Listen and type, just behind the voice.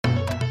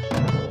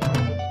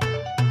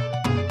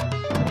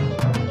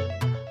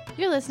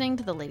listening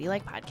to the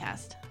Ladylike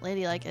Podcast.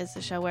 Ladylike is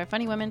the show where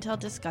funny women tell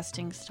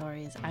disgusting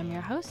stories. I'm your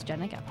host,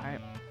 Jenna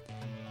Gephart.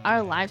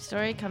 Our live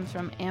story comes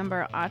from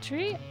Amber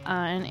Autry,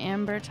 and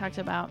Amber talked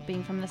about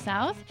being from the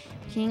South,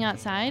 peeing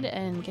outside,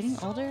 and getting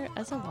older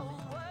as a woman.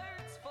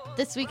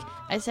 This week,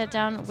 I sat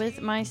down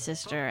with my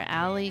sister,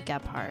 Allie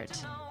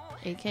Gephart,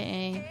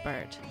 a.k.a.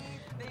 Bert,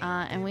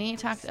 and we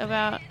talked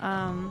about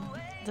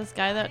this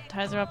guy that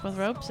ties her up with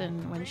ropes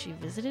and when she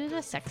visited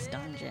a sex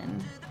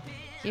dungeon.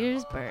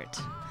 Here's Bert.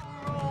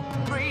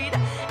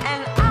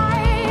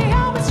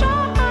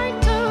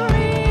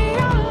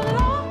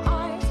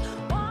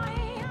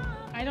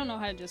 I don't know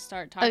how to just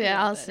start talking Okay,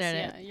 about I'll this. start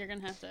it. Yeah, you're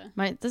going to have to.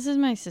 This is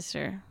my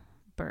sister,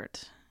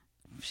 Bert.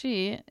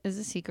 She is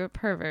a secret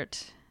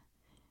pervert.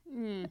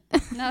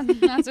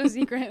 Not so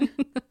secret.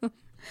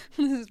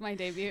 This is my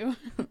debut.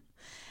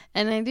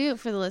 And I do,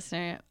 for the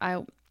listener,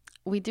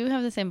 we do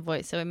have the same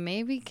voice, so it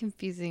may be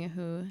confusing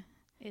who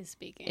is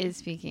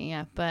speaking.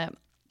 Yeah, but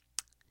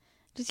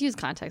just use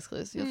context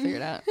clues. You'll figure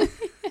it out.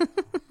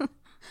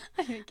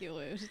 I think you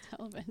lose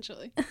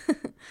eventually.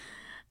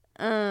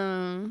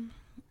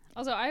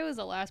 Also, I was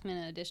a last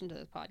minute addition to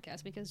this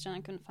podcast because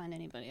John couldn't find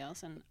anybody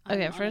else. And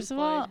okay, first of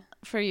all,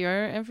 for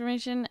your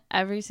information,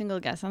 every single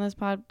guest on this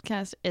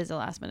podcast is a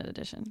last minute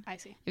addition. I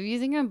see. If you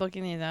think I'm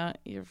booking these out,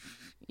 you're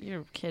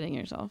kidding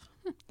yourself.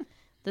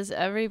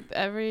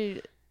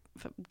 Every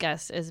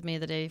guest is me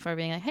the day before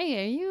being like,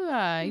 hey,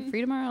 are you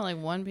free tomorrow at like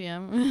 1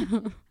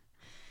 p.m.?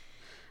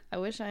 I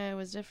wish I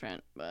was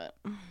different, but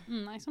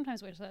I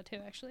sometimes wish that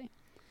too, actually.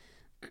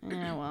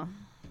 Yeah, well,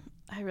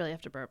 I really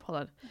have to burp. Hold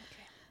on.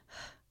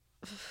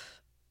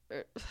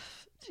 Okay.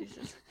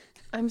 Jesus.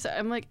 I'm sorry.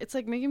 I'm like, it's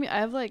like making me, I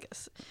have like,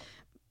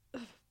 oh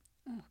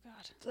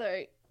God.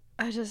 Sorry.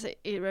 I just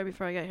ate right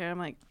before I got here. I'm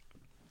like,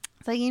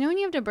 it's like, when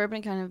you have to burp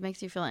and it kind of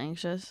makes you feel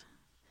anxious.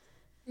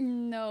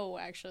 No,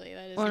 actually,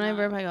 that is when not. I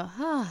burp, I go,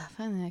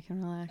 finally I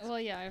can relax.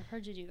 Well, yeah, I've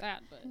heard you do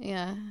that, but.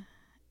 Yeah.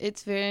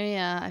 It's very,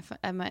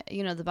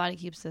 the body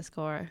keeps the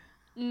score.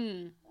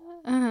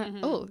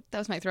 Oh, that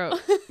was my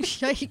throat.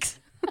 Yikes.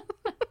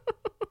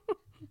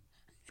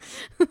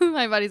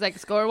 My body's like,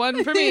 score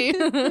one for me.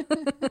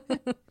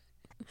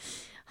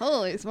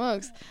 Holy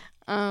smokes.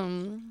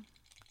 Have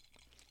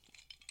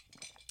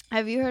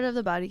you heard of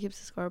the body keeps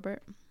the score,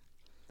 Bert?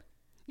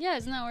 Yeah,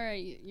 isn't that where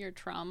your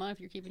trauma, if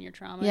you're keeping your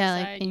trauma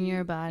inside, like in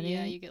your body.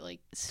 Yeah, you get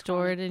like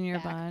stored in your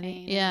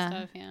body. Yeah. And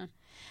stuff, yeah.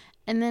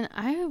 And then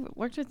I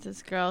worked with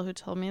this girl who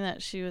told me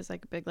that she was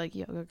like a big like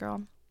yoga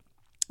girl.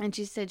 And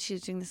she said she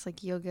was doing this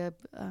like yoga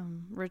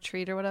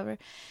retreat or whatever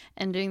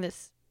and doing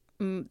this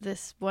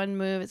one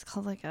move. It's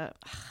called like I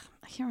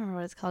can't remember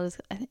what it's called.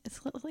 I think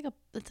it's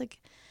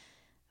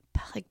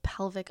like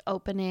pelvic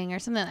opening or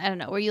something. I don't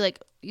know, where you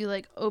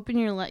open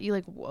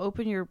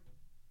your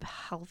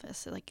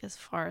pelvis like as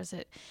far as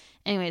it.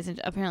 Anyways,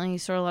 and apparently you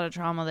store a lot of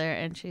trauma there.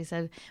 And she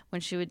said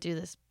when she would do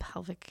this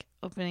pelvic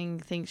opening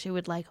thing, she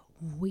would like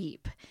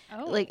weep.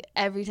 Oh. Like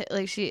every time,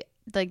 like she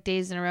like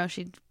days in a row,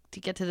 she'd to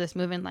get to this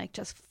move and like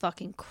just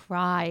fucking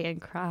cry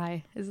and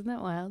cry. Isn't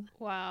that wild?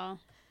 Wow.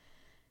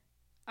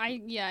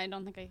 I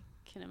don't think I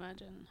can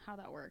imagine how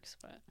that works,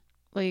 but.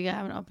 Well, you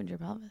haven't opened your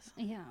pelvis.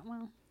 Yeah,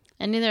 well.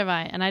 And neither have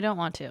I, and I don't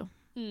want to.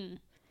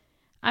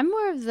 I'm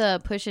more of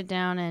the push it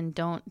down and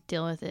don't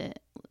deal with it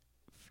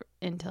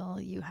until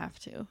you have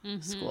to.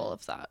 School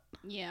of thought.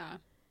 Yeah.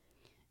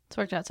 It's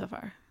worked out so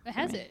far.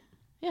 Has it?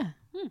 Yeah.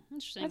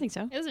 Interesting. I think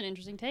so. It was an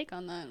interesting take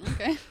on that.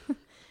 Okay.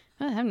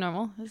 I'm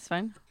normal. It's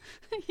fine.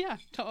 Yeah,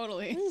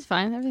 totally. It's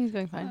fine. Everything's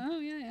going fine. Oh,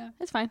 yeah.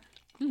 It's fine.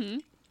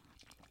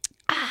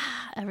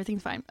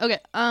 Everything's fine. Okay.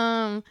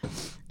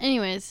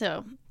 Anyways,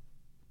 so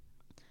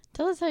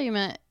tell us how you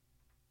met.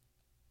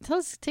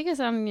 Take us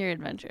on your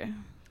adventure.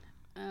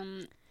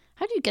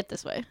 How'd you get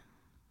this way?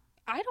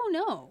 I don't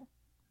know.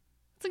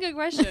 That's a good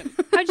question.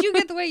 How'd you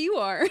get the way you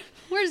are?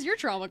 Where does your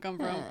trauma come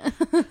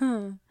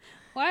from?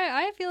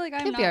 Why I feel like I'm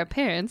Can't not. be our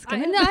parents. No,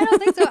 I don't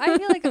think so. I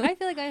feel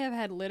like I have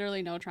had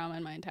literally no trauma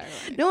in my entire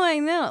life. No, I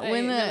know. I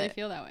really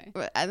feel that way.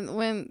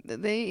 When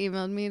they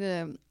emailed me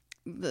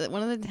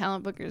one of the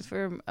talent bookers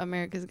for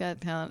America's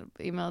Got Talent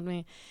emailed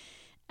me,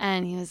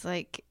 and he was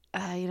like,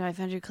 I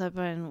found your clip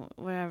on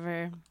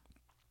wherever.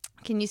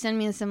 Can you send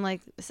me some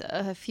like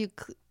a few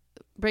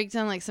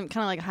breakdown, like some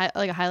kind of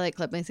like a highlight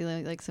clip,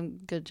 basically like some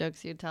good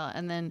jokes you'd tell,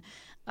 and then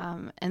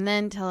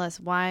tell us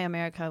why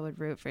America would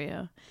root for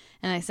you.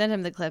 And I sent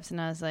him the clips, and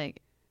I was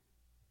like,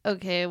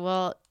 okay,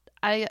 well,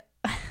 how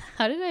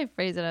did I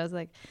phrase it? I was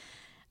like,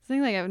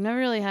 something like I've never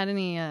really had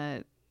any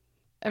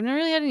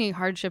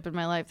hardship in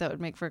my life that would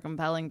make for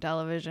compelling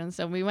television.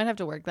 So we might have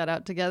to work that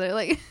out together.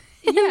 Like,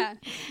 yeah,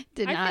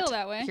 did I not feel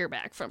that way. hear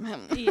back from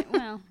him. Yeah,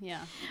 well,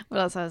 yeah. What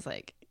else? I was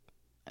like,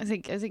 are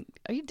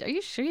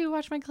you sure you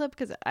watched my clip?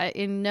 Because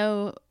in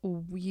no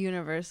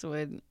universe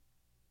would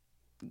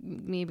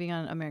me being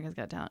on America's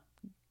Got Talent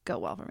go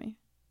well for me.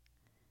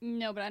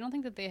 No, but I don't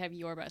think that they have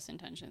your best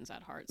intentions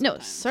at heart No,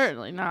 sometimes.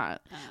 certainly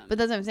not. But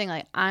that's what I'm saying.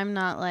 Like, I'm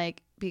not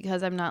like,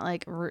 because I'm not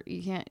like,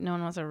 you can't, no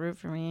one wants to root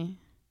for me.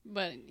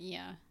 But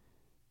yeah.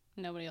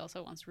 nobody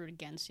also wants to root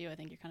against you. I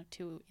think you're kind of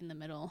too in the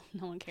middle.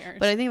 No one cares.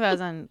 But I think if I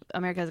was on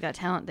America's Got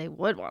Talent, they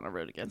would want to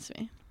root against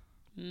me.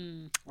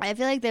 I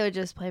feel like they would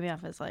just play me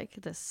off as like,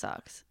 this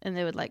sucks, and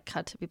they would like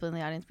cut to people in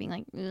the audience being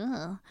like,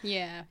 ugh.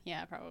 Yeah,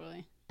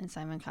 probably. And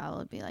Simon Cowell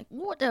would be like,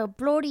 what the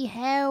bloody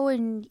hell?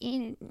 And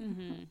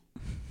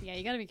Yeah,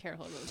 you got to be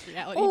careful of those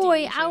reality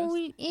Oi, TV I shows.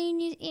 was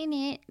in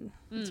it.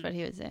 That's what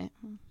he would say.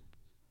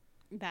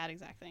 That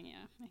exact thing,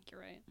 yeah. I think you're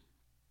right.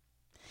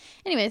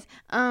 Anyways,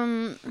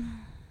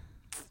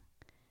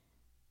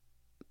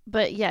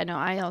 but yeah, no,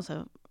 I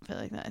also feel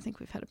like that. I think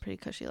we've had a pretty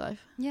cushy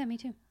life Yeah, me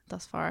too.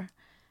 thus far.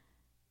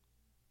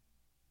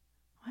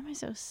 Why am I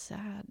so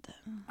sad?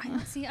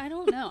 I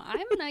don't know.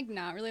 I'm like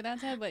not really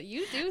that sad, but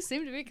you do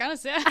seem to be kind of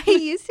sad. I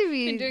used to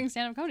be been doing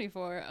stand-up comedy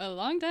for a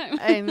long time.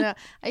 I know.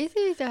 I used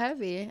to be so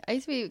happy. I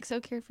used to be so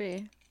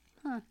carefree.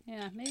 Huh?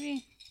 Yeah,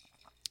 maybe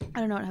I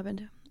don't know what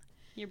happened.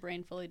 your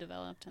brain fully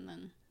developed, and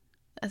then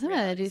That's what I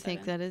reality do set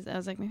think in. that is. I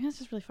was like, maybe I was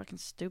just really fucking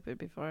stupid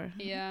before.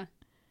 Yeah.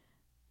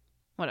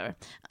 Whatever.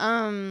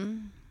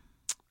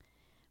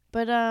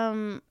 But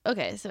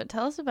okay, so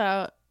tell us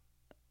about.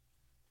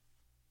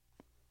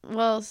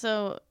 Well,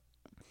 so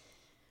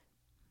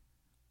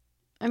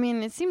I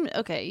mean, it seemed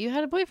okay. You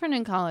had a boyfriend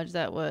in college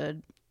that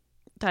would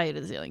tie you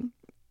to the ceiling.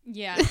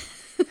 Yeah.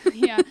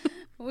 Yeah.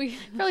 We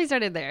Probably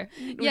started there.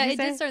 Yeah, it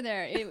did start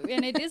there.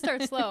 And it did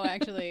start slow,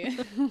 actually.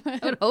 I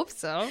would hope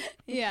so.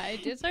 Yeah,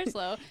 it did start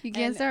slow. You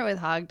can't start with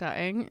hog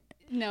tying.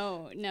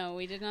 No,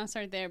 we did not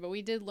start there, but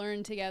we did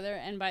learn together,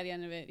 and by the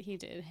end of it, he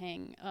did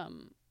hang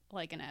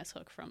like an ass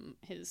hook from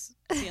his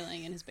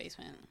ceiling in his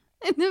basement.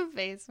 In the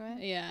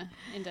basement? Yeah,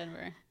 in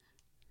Denver.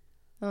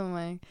 Oh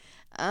my.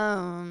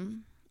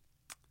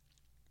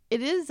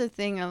 It is a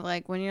thing of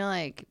like when you're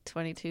like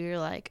 22, you're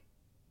like,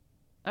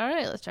 all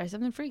right, let's try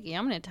something freaky.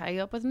 I'm going to tie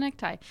you up with a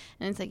necktie.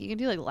 And it's like you can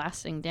do like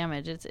lasting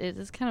damage.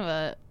 It's kind of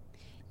a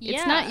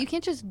it's not, you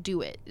can't just do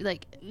it.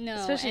 Like, no,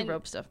 especially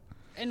rope stuff.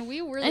 And we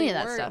really any of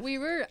that stuff.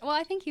 Well,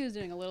 I think he was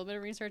doing a little bit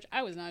of research.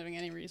 I was not doing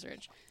any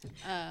research.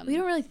 We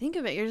don't really think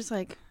of it. You're just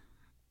like,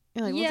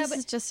 well,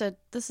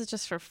 this is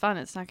just for fun.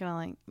 It's not going to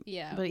like,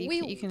 yeah, but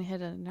you can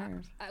hit a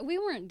nerve. We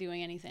weren't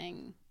doing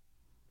anything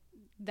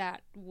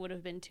that would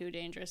have been too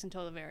dangerous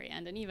until the very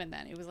end, and even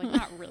then it was like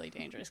not really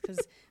dangerous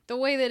because the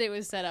way that it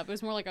was set up, it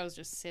was more like I was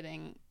just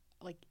sitting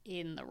like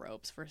in the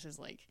ropes versus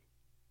like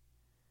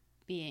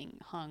being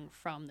hung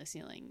from the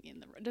ceiling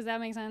in the rope. Does that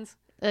make sense?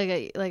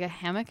 Like a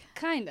hammock?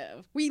 Kind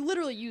of. We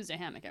literally used a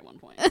hammock at one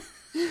point.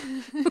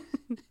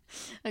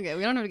 Okay,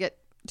 we don't have to get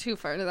too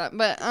far into that,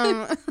 but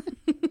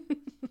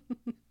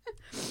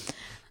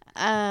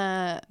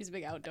he's a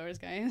big outdoors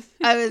guy.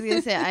 I was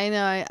gonna say I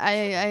know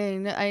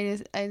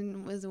I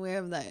was aware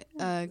of that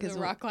because the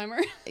rock climber.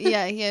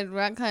 Yeah, he had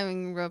rock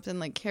climbing ropes and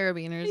like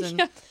carabiners, and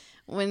yeah.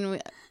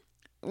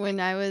 when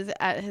I was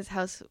at his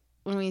house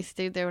when we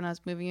stayed there when I was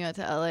moving out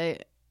to LA,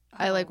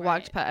 I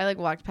walked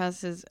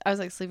past his. I was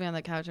like sleeping on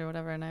the couch or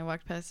whatever, and I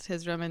walked past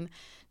his room and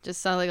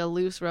just saw like a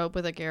loose rope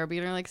with a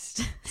carabiner like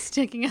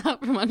sticking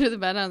out from under the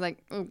bed. And I was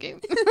like, okay,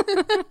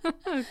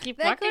 keep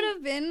that walking. could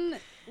have been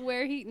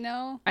where he.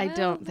 No, I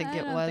don't think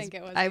it was.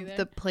 Either.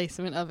 The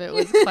placement of it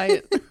was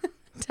quite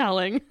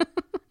telling.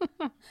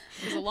 It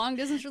was a long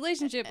distance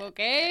relationship,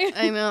 okay?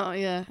 I know,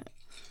 yeah.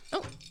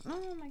 Oh,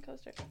 my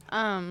coaster.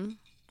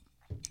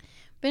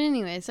 But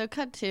anyway, so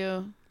cut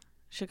to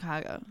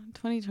Chicago,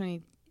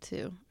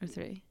 2022 or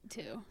 3.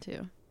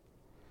 2.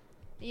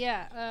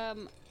 Yeah.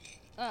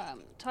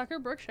 Tucker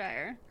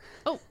Brookshire.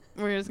 Oh,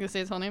 we're just gonna say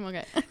his whole name,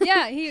 okay?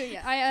 Yeah,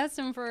 I asked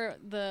him for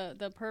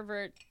the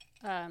pervert,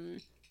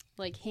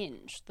 like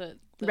Hinge, the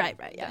right,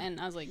 yeah. And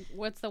I was like,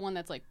 "What's the one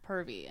that's like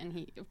pervy?" And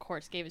he, of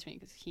course, gave it to me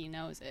because he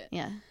knows it.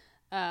 Yeah.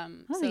 I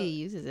don't think he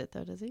uses it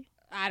though, does he?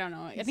 I don't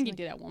know. I think he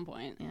did at one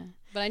point. Yeah.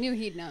 But I knew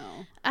he'd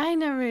know. I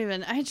never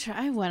even.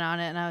 I went on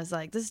it and I was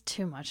like, this is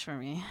too much for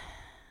me.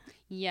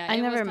 Yeah. I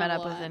never met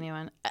up with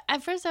anyone.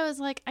 At first, I was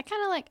like, I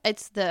kind of like.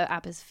 It's the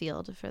app is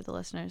Field for the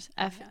listeners.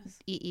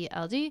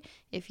 FEELD.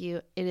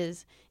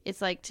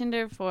 It's like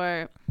Tinder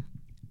for.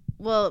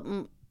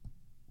 Well,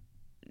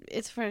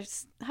 it's for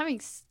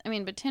having. I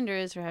mean, but Tinder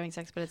is for having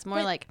sex, but it's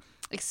more like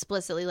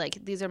explicitly like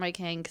these are my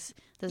kinks.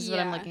 This is what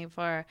I'm looking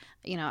for.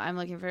 You know, I'm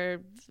looking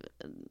for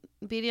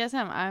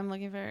BDSM. I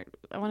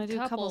want to do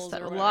couples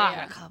stuff. A lot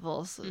of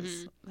couples.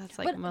 Mm-hmm. That's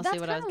like mostly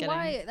what I was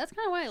getting. That's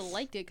kind of why I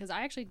liked it, because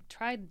I actually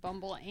tried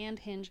Bumble and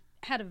Hinge.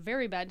 Had a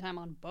very bad time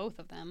on both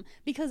of them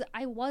because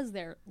I was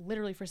there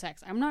literally for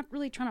sex. I'm not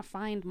really trying to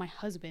find my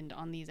husband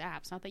on these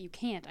apps. Not that you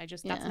can't.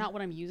 That's not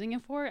what I'm using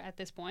it for at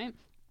this point.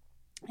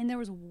 And there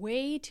was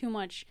way too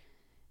much.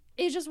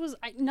 It just was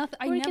nothing.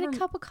 I never get a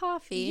cup of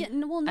coffee.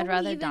 Yeah, well, I'd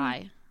rather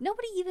die.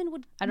 Nobody even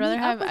would. I'd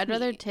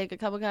rather take a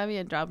cup of coffee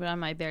and drop it on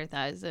my bare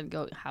thighs and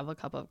go have a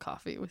cup of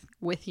coffee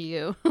with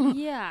you.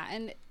 Yeah,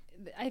 and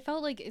I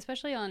felt like,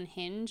 especially on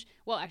Hinge,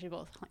 well, actually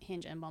both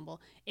Hinge and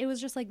Bumble, it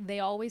was just like they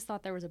always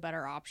thought there was a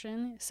better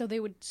option, so they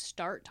would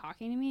start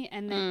talking to me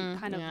and then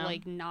kind of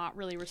like not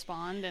really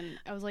respond, and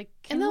I was like,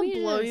 and they'll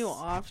blow you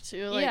off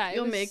too. Like, yeah,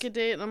 you'll make a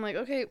date, and I'm like,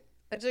 okay,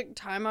 I took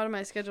time out of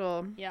my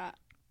schedule. Yeah.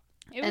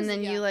 And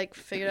then you like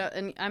figured out,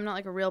 and I'm not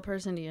like a real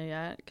person to you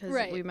yet because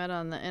Right. we met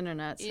on the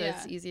internet, so Yeah.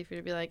 it's easy for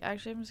you to be like,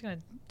 actually, I'm just gonna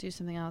do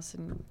something else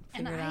and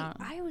figure it out.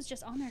 I was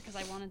just on there because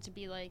I wanted to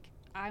be like,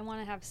 I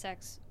want to have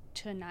sex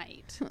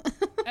tonight,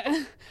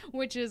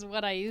 which is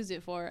what I used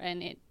it for,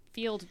 and it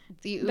failed.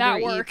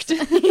 That worked.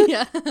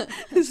 Yeah.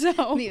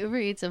 So the Uber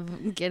Eats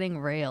of getting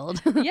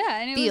railed.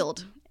 yeah, and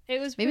it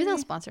was Maybe pretty, they'll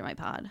sponsor my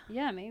pod.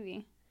 Yeah,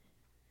 maybe.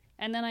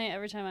 And then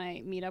every time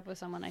I meet up with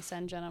someone, I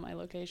send Jenna my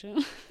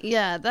location.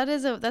 Yeah,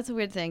 that's a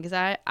weird thing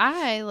because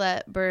I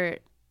let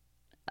Bert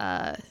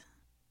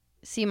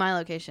see my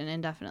location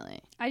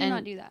indefinitely. I do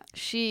not do that.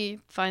 She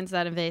finds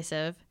that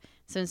invasive,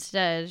 so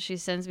instead she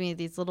sends me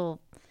these little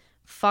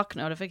fuck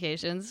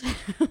notifications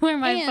where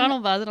my phone will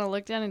buzz and I'll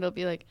look down and it'll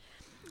be like,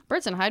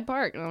 Bert's in Hyde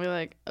Park, and I'll be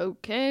like,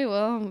 okay,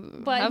 well,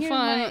 have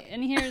fun.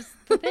 And here's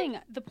the thing.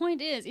 The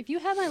point is, if you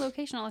have my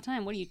location all the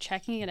time, what are you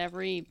checking it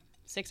every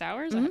 6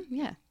 hours? Mm-hmm,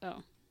 yeah.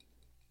 Oh.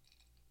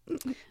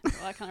 Well,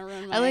 that kind of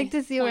ruined my I like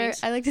to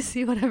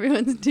see what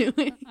everyone's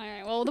doing. All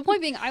right. Well, the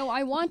point being,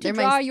 I want to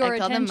draw your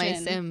attention. I call them my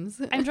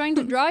Sims. I'm trying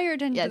to draw your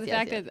attention to the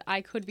fact that I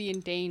could be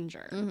in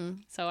danger. Mm-hmm.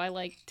 So I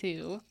like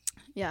to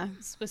Yeah.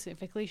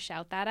 specifically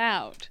shout that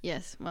out.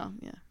 Yes. Well,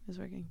 yeah, it was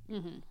working.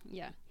 Mm-hmm.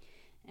 Yeah.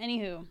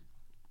 Anywho.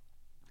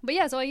 But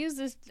yeah, so I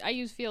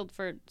use Field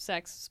for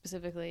sex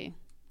specifically,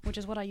 which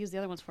is what I used the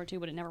other ones for too,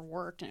 but it never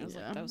worked, and it was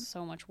like, that was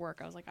so much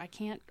work. I was like, I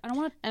don't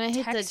want to And I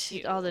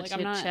hate all the like,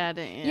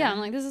 chit-chatting. Yeah, I'm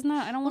like, this is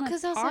not, I don't want to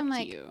talk also I'm to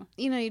like, you.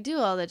 You know, you do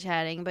all the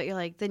chatting, but you're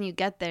like, then you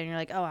get there and you're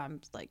like, oh,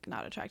 I'm like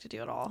not attracted to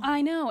you at all.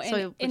 I know,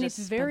 So and it's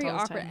very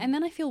awkward. And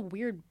then I feel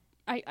weird.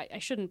 I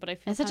shouldn't, but I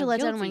feel it's such a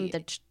kind of letdown when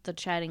guilty. the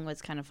chatting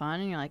was kind of fun,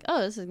 and you're like, oh,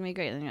 this is gonna be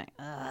great. And then you're like,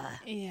 ugh.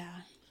 Yeah.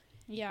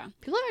 Yeah.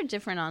 People are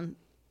different on.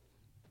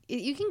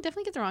 You can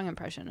definitely get the wrong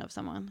impression of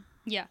someone.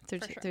 Yeah.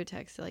 Through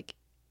text, like,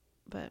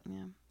 but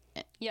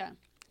yeah. Yeah.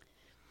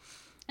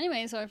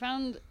 Anyway, so I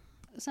found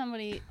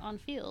somebody on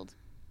Field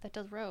that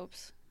does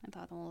ropes. I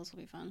thought, well, this will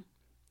be fun,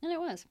 and it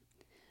was.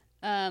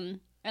 And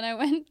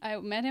I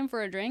met him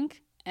for a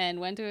drink and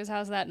went to his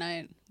house that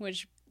night,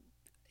 which,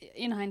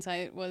 in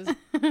hindsight, was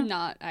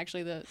not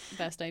actually the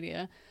best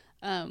idea.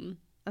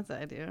 That's the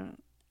idea.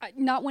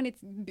 Not when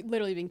it's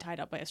literally being tied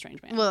up by a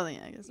strange man. Well, yeah,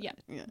 I guess. Yeah.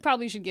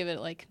 Probably should give it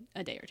like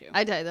a day or two.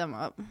 I tie them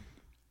up.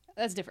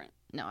 That's different.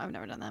 No, I've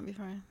never done that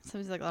before.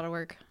 Seems like a lot of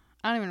work.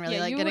 I don't even really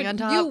Yeah, like getting on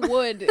top.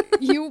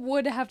 You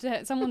would have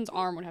to. Someone's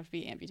arm would have to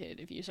be amputated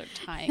if you start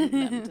tying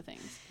them to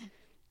things.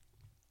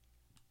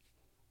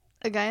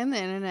 A guy on the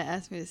internet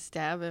asked me to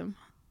stab him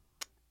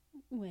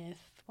With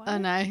what? a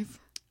knife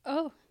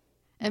Oh.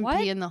 and What?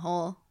 pee in the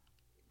hole.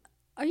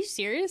 Are you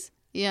serious?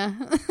 Yeah.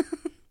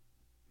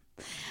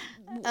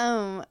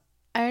 I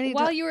already.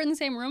 While you were in the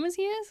same room as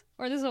he is,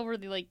 or this is over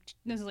the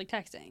this is like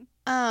texting.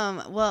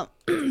 Well,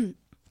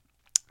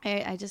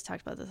 I just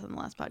talked about this on the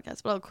last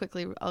podcast, but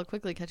I'll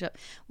quickly catch up.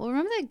 Well,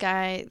 remember that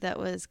guy that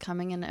was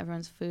coming into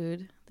everyone's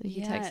food? That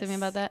he texted me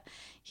about that.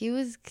 He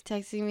was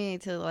texting me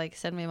to like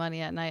send me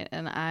money at night,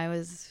 and I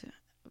was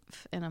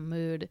in a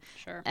mood.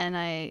 Sure. And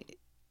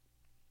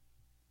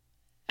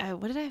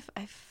what did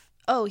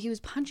oh, he was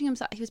punching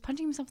himself. He was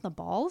punching himself in the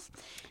balls,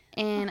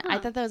 and I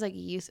thought that was like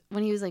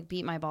when he was like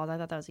beat my balls. I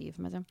thought that was a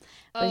euphemism,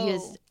 but he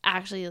was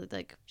actually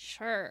like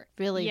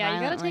really you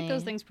violently. gotta take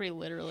those things pretty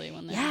literally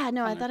when they're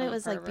I thought it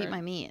was like beat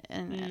my meat,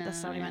 and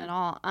that's not what he meant at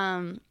all.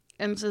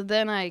 And so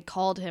then I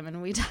called him,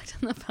 and we talked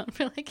on the phone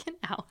for like an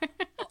hour.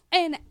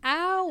 An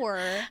hour.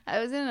 I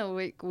was in a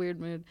weird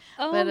mood.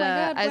 Oh but, my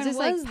god! I was just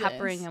like this?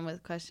 peppering him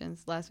with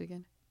questions last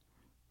weekend.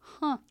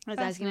 Huh. I was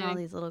asking him all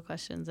these little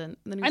questions, and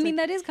then he was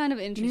that is kind of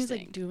interesting. He was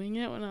like doing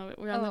it when we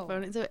were on the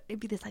phone, and so it'd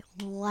be this like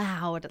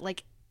loud,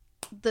 like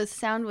the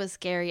sound was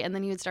scary, and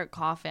then he would start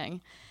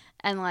coughing,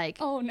 and like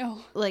oh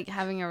no, like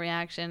having a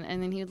reaction,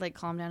 and then he would like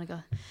calm down and go,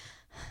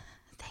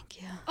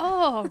 "Thank you."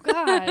 Oh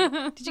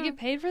god, did you get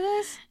paid for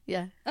this?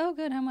 Yeah. Oh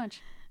good. How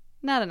much?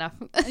 Not enough.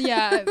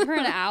 Yeah, for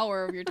an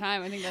hour of your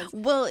time, I think that's it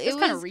was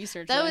kind of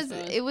research.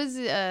 It was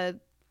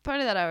part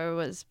of that hour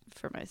was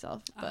for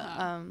myself,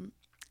 but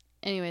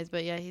anyways,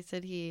 but yeah, he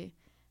said he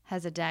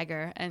has a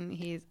dagger, and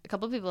a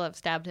couple of people have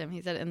stabbed him.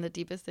 He said, and the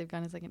deepest they've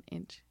gone is like an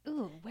inch.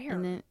 Ooh, where?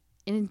 And then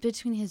in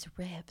between his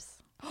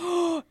ribs.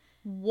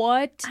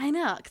 What? I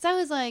know, because I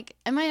was like,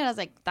 in my head, I was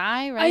like,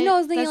 thigh, right? I know, I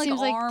was thinking that like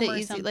seems arm like or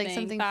easy, something. like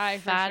something thigh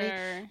fatty. for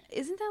sure.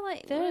 Isn't that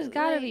like there's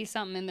got to be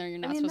something in there you're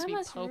not supposed to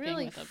be poking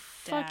really with a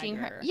fucking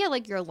dagger. Yeah,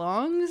 like your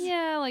lungs.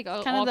 Yeah, like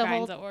kind all of the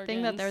kinds whole of organs.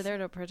 thing that they're there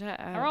to protect.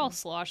 They're all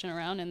sloshing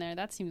around in there.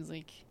 That seems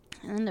like.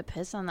 And then to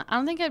piss on that, I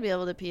don't think I'd be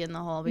able to pee in the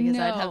hole because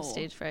I'd have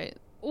stage fright.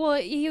 Well,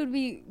 he would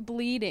be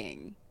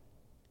bleeding.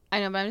 I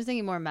know, but I'm just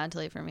thinking more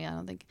mentally for me.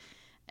 I think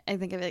I'd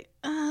be like,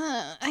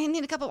 I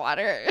need a cup of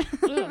water.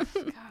 Ugh,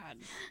 God.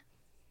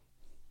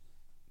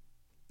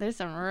 There's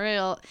some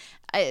real.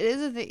 It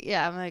is a thing.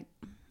 Yeah, I'm like,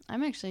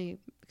 I'm actually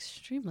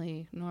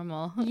extremely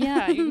normal.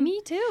 Yeah, me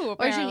too. Apparently.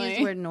 Or I should use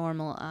the word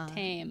normal.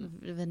 Tame.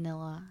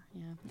 Vanilla.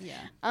 Yeah.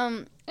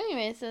 Yeah.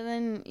 Anyway, so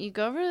then you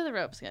go over to the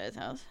ropes guy's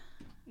house.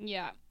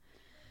 Yeah.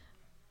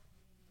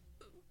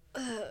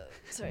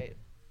 Sorry.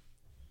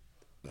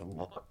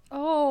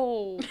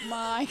 Oh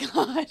my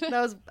god.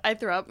 I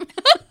threw up.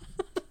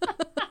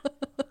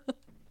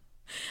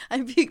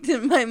 I peeked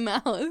in my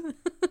mouth.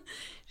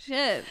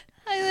 Shit.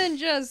 I then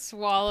just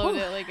swallowed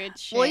it like a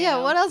champ. Well,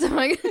 yeah, what else am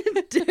I going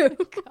to do?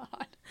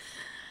 God.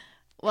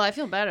 Well, I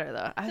feel better,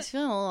 though. I was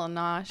feeling a little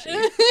nauseous.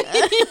 Yeah,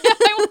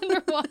 I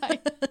wonder why.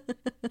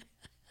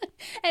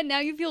 And now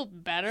you feel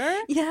better?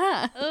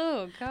 Yeah.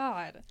 Oh,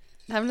 God.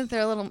 I'm going to put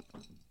a little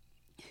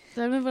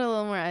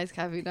more iced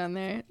coffee down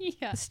there.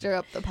 Yeah. Stir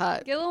up the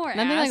pot. Get a little more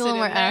Nothing acid like a little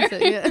more in there.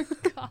 acid, yeah.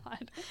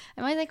 God.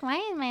 I'm always like, why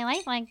is my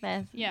life like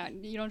this? Yeah,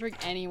 you don't drink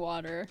any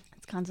water.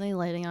 It's constantly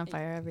lighting on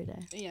fire every day.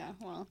 Yeah,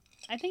 well,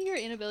 I think your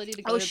inability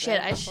to go Oh, to shit.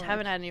 bed I before-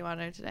 haven't had any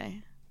water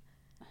today.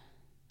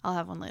 I'll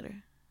have one later.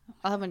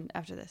 I'll have one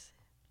after this.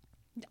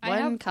 I One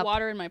have cup.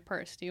 water in my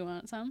purse. Do you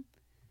want some?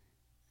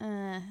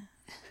 I'm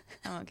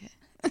okay.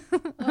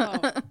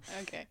 Oh,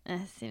 okay.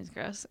 Seems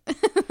gross.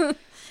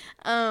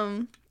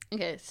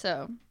 Okay,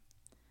 so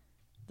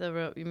the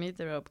rope. You meet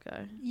the rope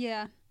guy.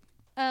 Yeah.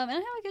 And I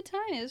had a good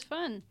time. It was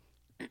fun.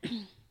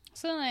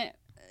 So then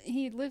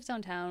he lives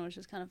downtown, which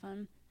is kind of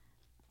fun.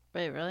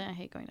 Wait, really? I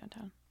hate going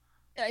downtown.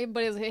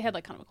 But he had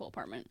like kind of a cool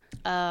apartment.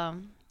 A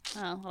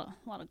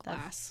lot of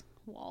glass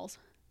walls.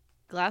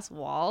 Glass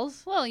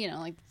walls? Well, you know,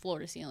 like floor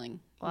to ceiling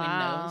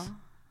Wow. windows.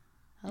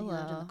 And he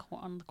lived in Hello.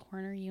 on the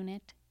corner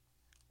unit.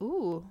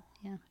 Ooh.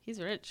 Yeah.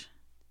 He's rich.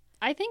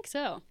 I think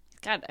so.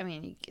 God, I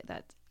mean, you get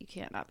that. You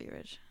can't not be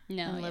rich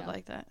No, and live yeah.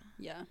 like that.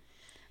 Yeah.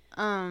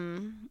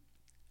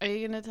 Are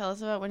you gonna tell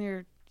us about when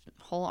your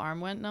whole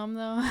arm went numb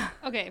though?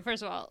 Okay,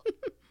 first of all,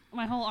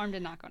 my whole arm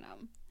did not go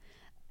numb.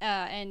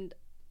 And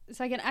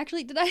second,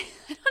 actually, I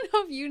don't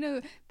know if you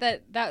knew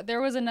that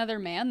there was another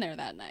man there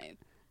that night.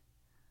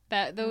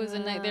 There was a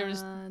night, there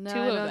was no, two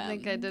I of don't them.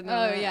 think I did know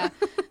Oh, that. yeah.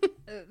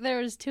 There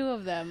was two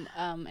of them,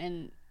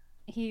 and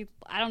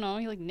I don't know,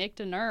 he like nicked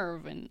a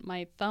nerve, and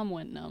my thumb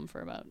went numb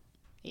for about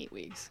 8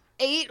 weeks.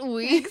 8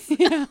 weeks?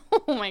 Yeah.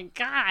 Oh my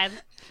God.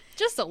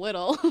 Just a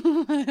little.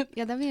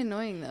 Yeah, that'd be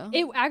annoying though.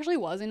 It actually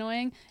was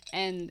annoying,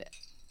 and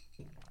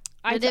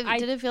Did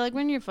it feel like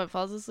when your foot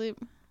falls asleep?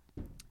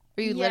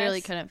 Or you literally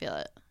Yes. couldn't feel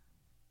it?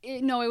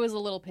 No, it was the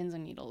little pins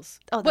and needles.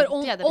 Oh, but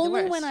that'd be the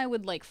only worst. when I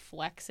would like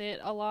flex it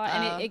a lot,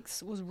 and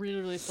it was really,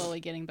 really slowly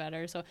getting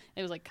better. So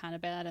it was like kind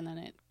of bad, and then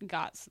it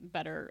got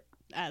better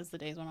as the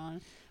days went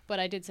on. But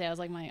I did say I was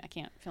like, I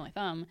can't feel my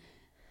thumb,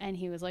 and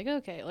he was like,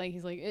 okay, like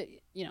he's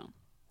like,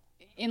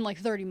 in like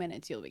 30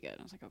 minutes you'll be good.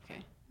 I was like,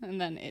 okay,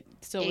 and then it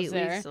still was 8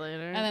 there. weeks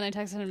later. And then I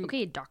texted him.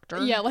 Okay,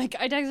 doctor. Yeah, like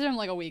I texted him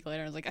like a week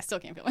later. I was like, I still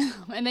can't feel my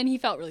thumb, and then he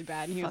felt really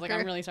bad, and he was like, I'm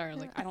Fucker. really sorry. I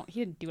was like,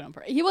 He didn't do it on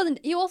purpose.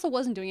 He also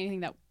wasn't doing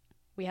anything that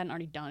we hadn't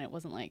already done. It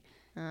wasn't like.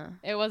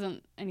 It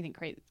wasn't anything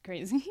crazy.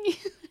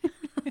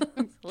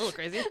 It's a little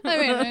crazy. I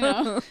mean, I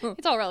know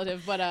it's all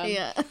relative, but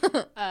yeah.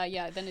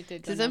 yeah. Then it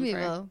did. To go some numb for-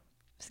 people,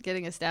 just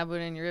getting a stab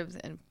wound in your ribs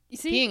and you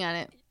see, peeing on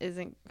it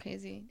isn't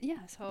crazy.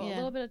 yeah. So a Yeah.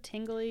 little bit of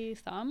tingly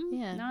thumb.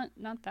 Yeah.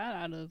 Not that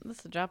out of.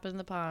 That's a drop in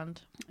the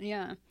pond.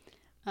 Yeah.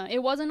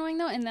 It was annoying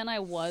though, and then I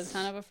was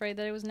kind of afraid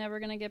that it was never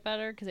gonna get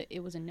better because it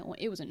was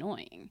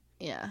annoying.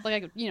 Yeah. Like I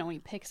could, when you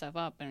pick stuff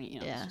up and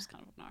Yeah. it's just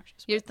kind of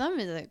obnoxious. Your thumb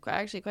is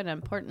actually quite an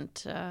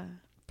important,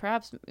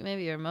 perhaps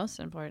maybe your most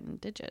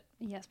important digit.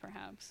 Yes,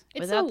 perhaps.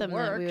 It Without still them,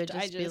 worked. we would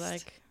I just be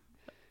like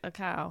a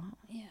cow.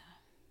 yeah,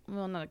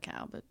 Well, not a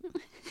cow, but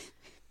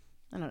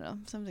I don't know,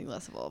 something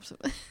less evolved.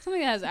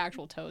 something that has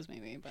actual toes,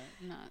 maybe, but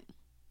not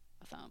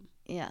a thumb.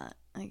 Yeah,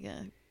 like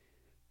a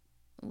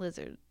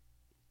lizard.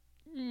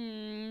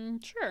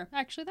 Sure.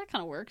 Actually, that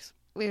kind of works.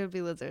 We would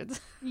be lizards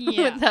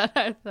Yeah. without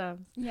our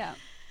thumbs. Yeah.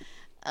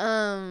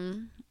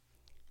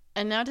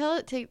 And now tell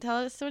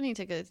us when he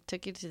took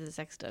you to the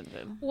sex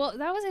dungeon. Well,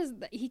 that was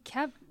he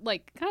kept,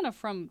 like, kind of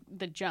from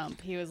the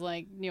jump. He was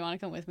like, do you want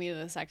to come with me to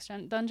the sex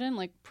dungeon?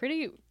 Like,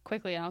 pretty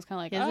quickly. And I was kind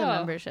of like, He has a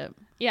membership.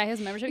 Yeah, he has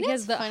a membership. You He know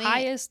has the what's funny?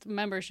 highest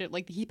membership.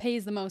 Like, he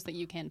pays the most that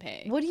you can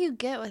pay. What do you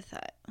get with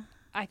that?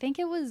 I think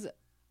it was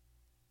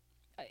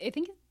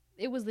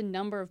the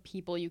number of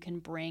people you can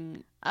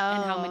bring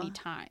and how many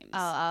times.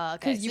 Oh,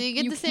 okay. 'Cause So you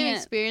you get the same can't-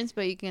 experience,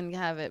 but you can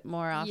have it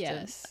more often.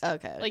 Yes.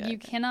 Okay. Like, okay, you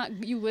okay.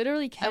 cannot, you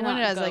literally I cannot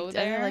wondered, I was go like,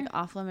 there. are there like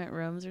off-limit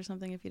rooms or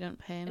something if you don't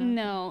pay enough?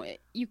 No,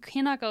 you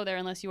cannot go there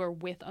unless you are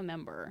with a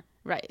member.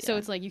 Right. So yeah.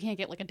 it's like you can't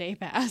get like a day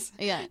pass.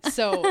 Yeah.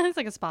 So it's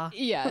like a spa.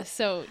 yeah,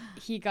 so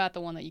he got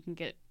the one that you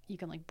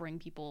can like bring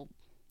people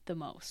the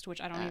most,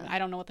 which I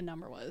don't know what the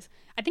number was.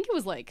 I think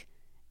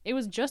it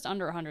was just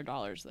under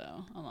 $100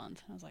 though a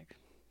month. I was like,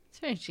 It's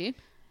very cheap.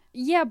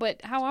 yeah,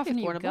 but how often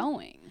are you affordable.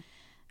 going?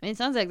 I mean, it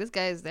sounds like this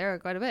guy is there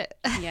quite a bit.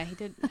 Yeah, he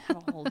did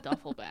have a whole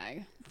duffel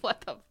bag.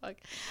 What the fuck?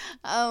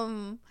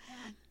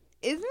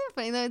 Isn't it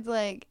funny though? It's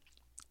like,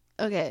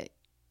 okay,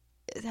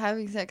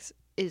 having sex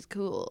is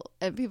cool,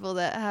 and people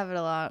that have it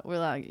a lot, we're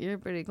like, you're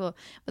pretty cool.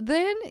 But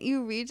then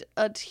you reach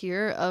a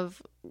tier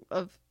of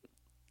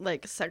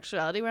like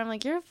sexuality where I'm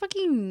like, you're a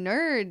fucking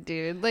nerd,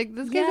 dude. Like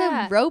this guy's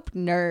Yeah. a rope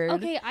nerd.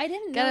 Okay, I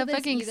didn't know Got a this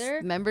fucking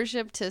either.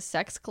 membership to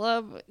sex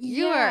club.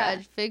 You are Yeah.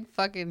 a big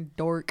fucking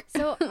dork.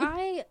 So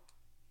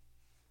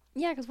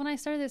Yeah, because when I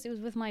started this, it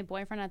was with my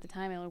boyfriend at the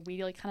time, and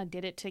we like kind of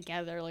did it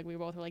together. Like we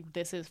both were like,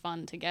 "This is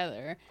fun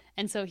together,"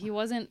 and so he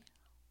wasn't.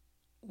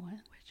 What?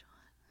 Which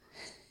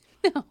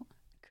one? No.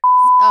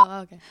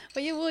 Oh, okay.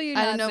 But you will you I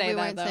not didn't know say if we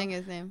that weren't though. saying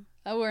his name.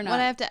 Oh, we're not. Would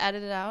I have to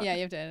edit it out? Yeah,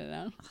 you have to edit it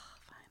out. Oh,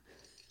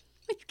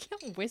 fine. You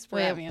can't whisper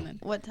Wait, at me and then.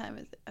 what time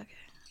is it? Okay.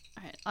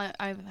 All right.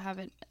 I have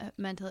it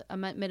made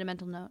a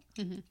mental note.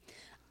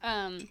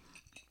 Mm-hmm.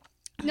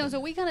 No, so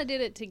we kind of did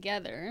it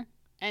together,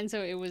 and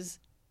so it was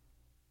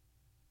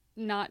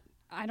not.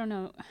 I don't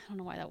know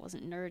why that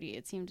wasn't nerdy.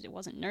 It seemed it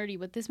wasn't nerdy,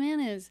 but this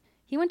man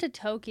he went to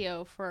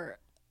Tokyo for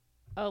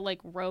a like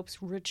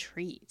ropes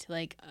retreat.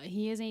 Like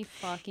he is a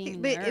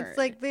fucking nerd. It's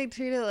like they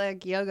treat it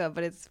like yoga,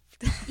 but it's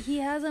he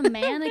has a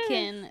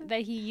mannequin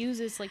that he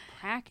uses like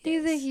practice.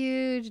 He's a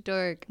huge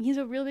dork. He's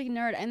a real big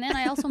nerd. And then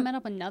I also met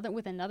up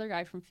with another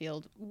guy from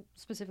Field,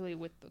 specifically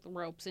with the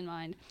ropes in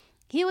mind.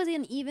 He was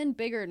an even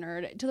bigger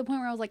nerd to the point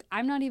where I was like,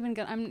 I'm not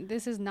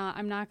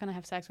gonna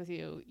have sex with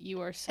you.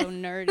 You are so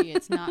nerdy.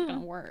 It's not gonna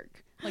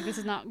work. Like, this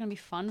is not gonna be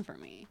fun for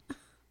me.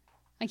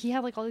 Like, he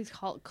had like all these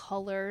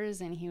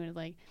colors and he would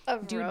like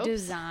do ropes?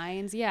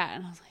 Designs. Yeah.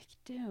 And I was like,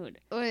 dude.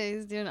 Wait,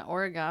 he's doing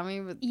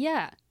origami, but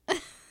Yeah.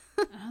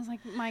 I was like,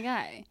 my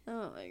guy.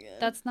 oh my god.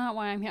 That's not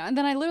why I'm here. And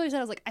then I literally said,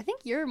 I was like, I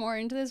think you're more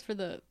into this for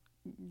the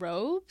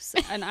ropes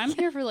and I'm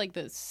here for like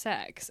the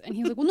sex. And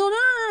he was like, well, no,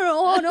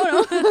 oh, no.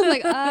 I was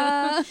like,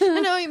 I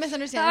know you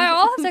misunderstand.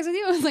 I'll have sex with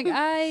you. I was like,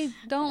 I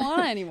don't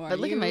want it anymore. But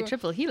look at my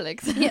triple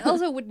helix. He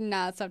also would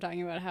not stop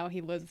talking about how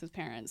he lives with his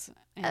parents.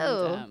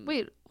 And,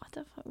 wait, what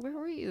the fuck? Where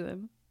were you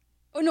then?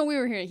 Oh no, we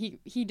were here.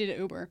 He did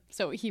Uber,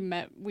 so we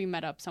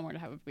met up somewhere to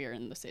have a beer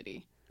in the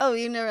city. Oh,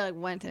 you never like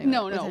went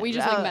anywhere? No, we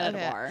just like met at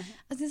a bar. I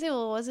was gonna say,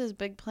 well, what was his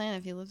big plan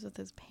if he lives with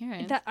his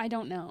parents? That I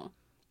don't know.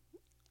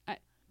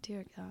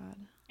 Dear God.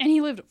 And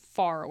he lived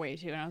far away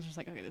too, and I was just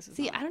like, okay, this is.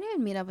 See, fun. I don't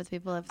even meet up with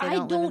people if they I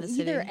don't live in the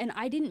city. either, and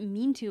I didn't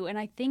mean to, and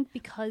I think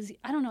because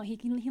I don't know,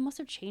 he must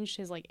have changed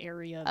his like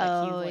area.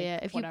 That he's, like, yeah,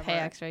 if whatever. you pay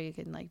extra, you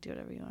can like do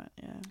whatever you want.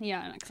 Yeah.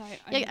 Yeah, because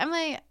I'm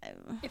like,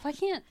 if I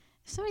can't,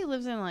 if somebody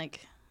lives in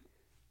like,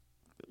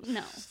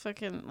 no,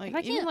 fucking like, if I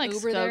even can't like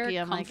Uber Skokie,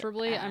 there I'm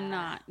comfortably, like, I'm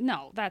not.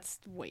 No, that's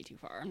way too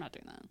far. I'm not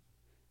doing that.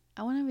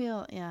 I want to be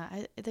able.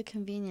 Yeah, the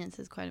convenience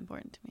is quite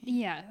important to me.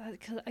 Yeah,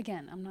 because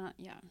again, I'm not.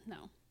 Yeah,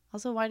 no.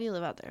 Also, why do you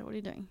live out there? What are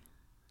you doing?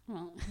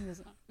 Well, he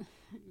was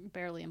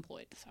barely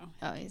employed, so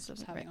He's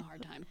just having a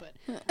hard time. But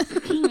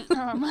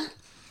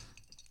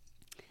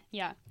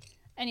yeah.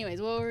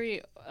 Anyways, what were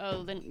we?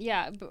 Oh, then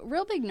yeah, but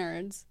real big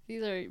nerds.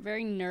 These are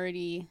very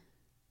nerdy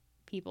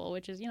people,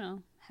 which is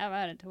have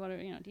at it to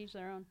whatever teach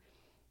their own.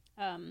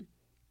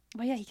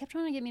 But yeah, he kept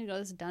trying to get me to go to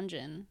this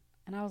dungeon,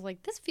 and I was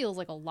like, this feels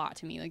like a lot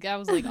to me. Like I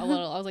was like a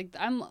little. I was like,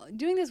 I'm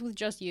doing this with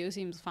just you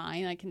seems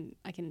fine.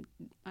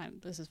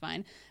 This is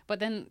fine. But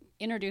then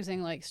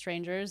introducing like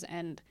strangers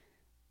and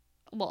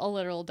a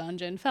literal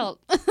dungeon felt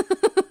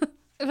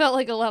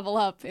like a level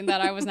up in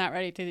that I was not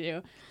ready to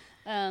do.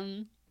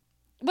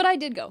 But I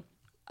did go.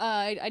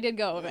 I did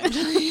go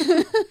eventually.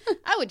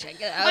 I would check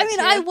it out. I mean,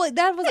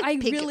 I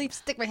really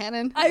stick my hand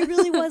in. I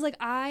really was like,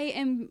 I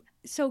am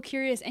so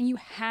curious, and you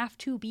have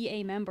to be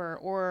a member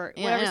or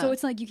whatever. So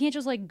it's like you can't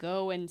just like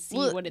go and see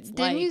what it's like.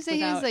 Didn't you say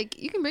he was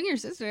like, you can bring your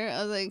sister?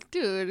 I was like,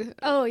 dude.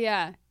 Oh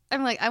yeah.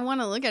 I'm like, I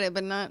want to look at it,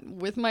 but not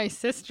with my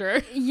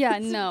sister. Yeah,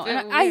 no.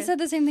 And I said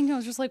the same thing. I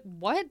was just like,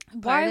 what?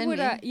 Why would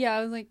I? Yeah,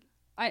 I was like,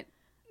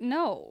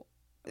 no.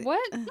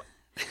 What?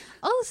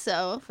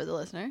 Also, for the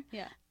listener.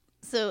 Yeah.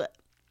 So,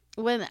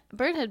 when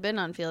Bert had been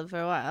on Field for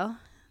a while,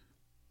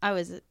 I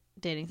was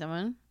dating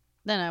someone.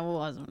 Then I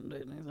wasn't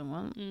dating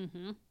someone.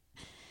 Mm-hmm.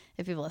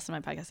 If people listen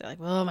to my podcast, they're like,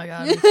 oh my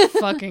God, you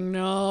fucking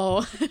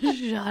no.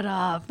 Shut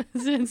up.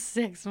 It's been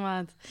 6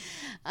 months.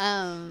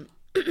 I'm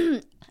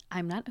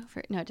not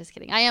over it. No, just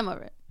kidding. I am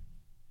over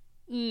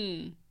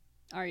it.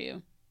 Are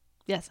you?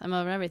 Yes, I'm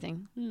over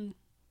everything. I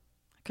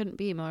couldn't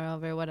be more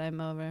over what I'm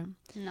over.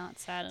 Not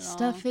sad at all.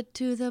 Stuff it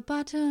to the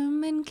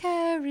bottom and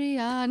carry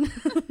on.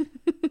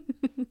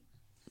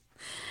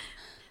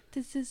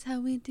 This is how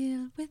we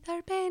deal with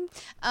our pain.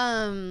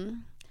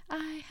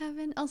 I have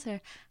an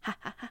ulcer. Ha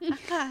ha ha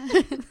ha.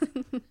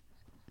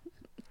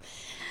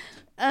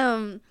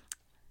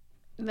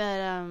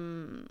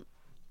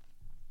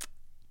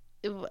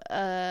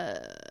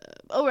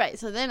 Right.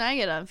 So then I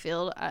get on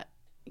Field.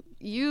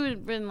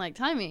 You'd been like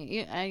telling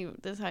me.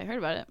 This is how I heard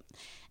about it.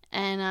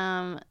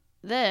 And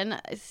then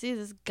I see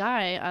this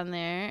guy on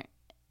there,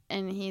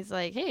 and he's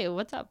like, "Hey,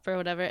 what's up?" or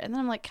whatever. And then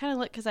I'm like, kind of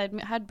like, because I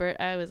had Bert.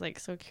 I was like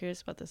so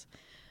curious about this.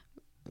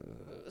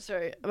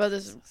 About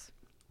this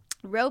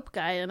rope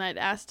guy, and I'd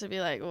asked to be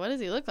like, "What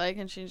does he look like?"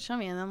 And she'd show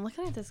me, and I'm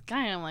looking at this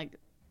guy, and I'm like,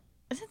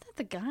 "Isn't that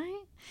the guy?"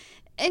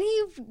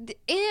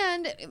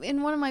 And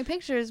in one of my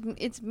pictures,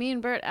 it's me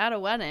and Bert at a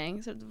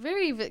wedding, so it's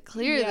very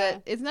clear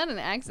that it's not an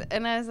accident.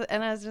 And I was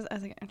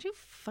like, "Aren't you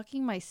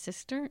fucking my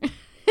sister?"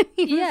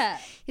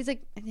 He's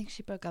like, "I think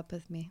she broke up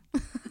with me."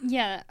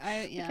 Yeah,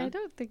 Like, I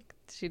don't think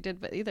she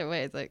did, but either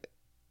way, it's like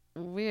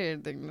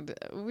weird thing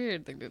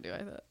to do.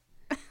 I thought.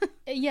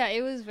 Yeah,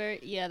 it was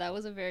that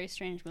was a very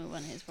strange move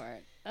on his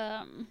part.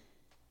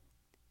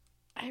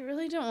 I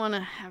really don't want to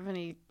have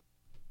any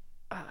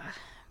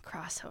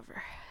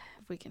crossover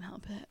if we can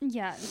help it.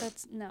 Yeah,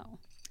 that's no.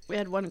 We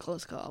had one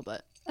close call,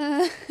 but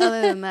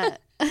other than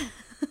that.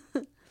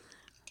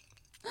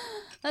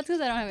 That's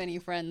because I don't have any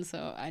friends,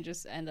 so I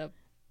just end up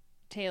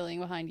tailing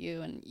behind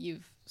you, and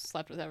you've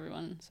slept with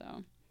everyone,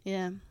 so.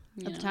 Yeah.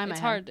 At the time it's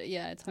I hard.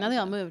 It's hard. Now they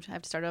all moved. I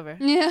have to start over.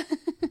 Yeah.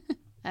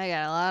 I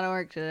got a lot of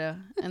work to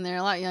do, and they're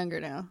a lot younger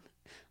now.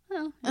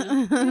 Well,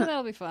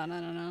 that'll be fun. I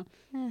don't know.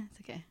 It's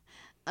okay.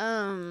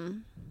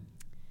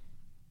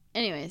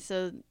 Anyway,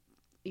 so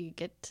you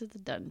get to the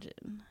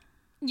dungeon.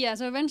 Yeah,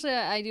 so eventually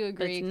I do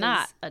agree. But it's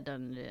not a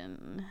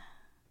dungeon.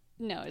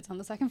 No, it's on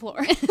the second floor.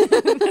 It's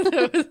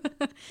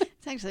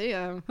actually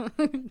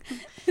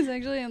it's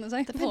actually on the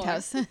second floor.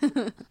 penthouse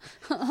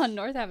on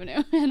North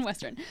Avenue and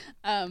Western.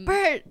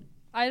 Bert.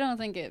 I don't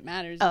think it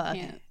matters. Oh, You okay.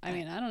 can't. I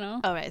mean, I don't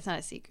know. Oh, right. It's not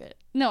a secret.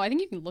 No, I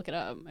think you can look it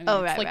up. I mean, Oh,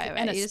 it's right, like right.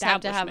 an You just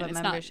have to have a establishment.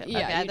 It's membership. Not,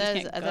 Okay, yeah, you just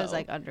can't I thought it was go.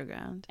 like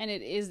underground. And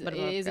it is But an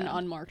above ground.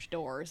 unmarked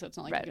door, so it's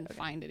not like Right, you can okay.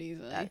 find it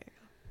easily. Okay.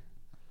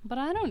 But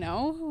I don't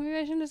know. Maybe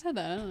I shouldn't have said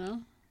that. I don't know.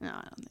 No,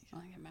 I don't think so. I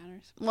don't think it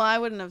matters. Well, I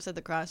wouldn't have said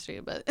the cross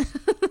street, but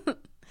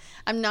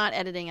I'm not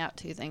editing out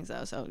 2 things,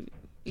 though, so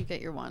you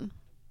get your 1.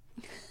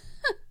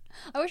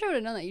 I wish I would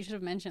have known that. You should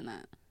have mentioned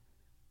that.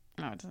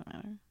 No, it doesn't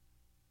matter.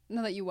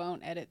 No, that you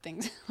won't edit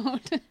things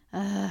out.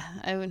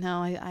 I would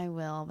know. I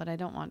will, but I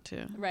don't want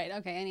to. Right.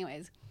 Okay.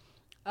 Anyways,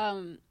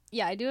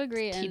 yeah, I do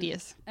agree. It's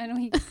tedious. And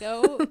we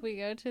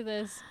go to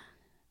this.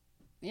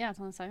 Yeah, it's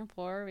on the second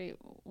floor. We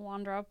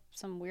wander up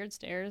some weird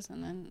stairs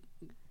and then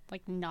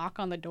like knock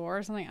on the door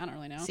or something. I don't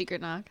really know.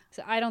 Secret knock.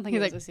 So I don't think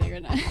He's it was a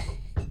secret knock.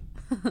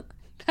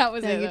 That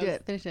was No, it. you do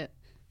it. Finish it.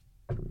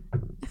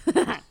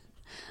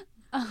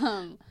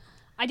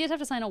 I did have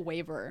to sign a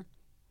waiver.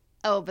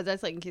 Oh, but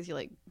that's like in case you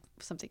like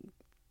somebody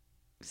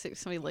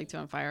lights you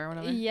on fire or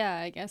whatever. Yeah,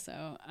 I guess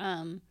so.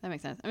 That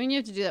makes sense. I mean, you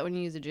have to do that when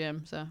you use a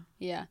gym, so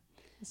Yeah.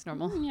 it's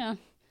normal. Yeah.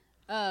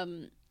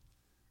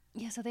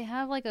 Yeah, so they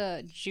have like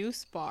a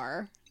juice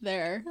bar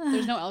there.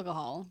 There's no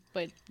alcohol,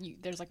 but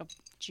there's like a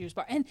juice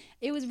bar. And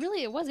it was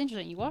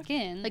interesting. You walk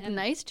in. Like and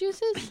nice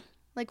juices?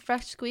 Like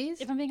fresh squeeze?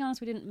 if I'm being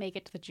honest, we didn't make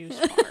it to the juice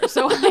bar,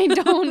 so I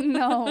don't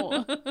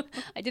know.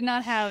 I did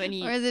not have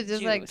any Or is it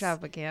just like juice.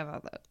 Tropicana?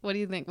 What do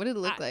you think? What did it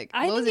look like?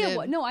 I What was think it it in?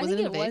 was. No, I Was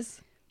think it in it a was.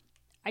 vase?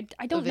 I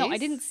don't know. I vase?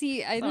 didn't see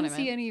That's what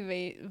I any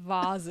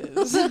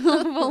vases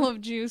full of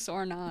juice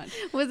or not.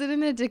 Was it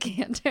in a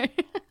decanter?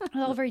 It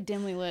was all very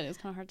dimly lit. It was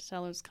kind of hard to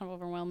tell. It was kind of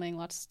overwhelming.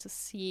 Lots to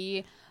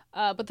see.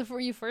 But before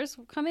you first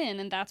come in,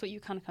 and that's what you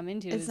kind of come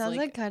into. It is sounds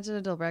like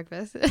continental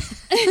breakfast.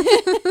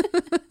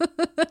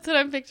 That's what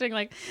I'm picturing,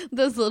 like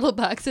those little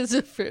boxes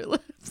of Fruit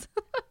Loops.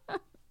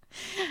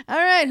 All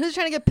right, who's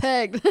trying to get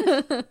pegged?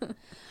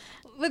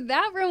 But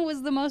that room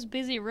was the most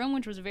busy room,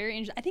 which was very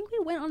interesting. I think we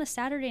went on a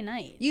Saturday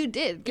night. You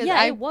did, because Yeah,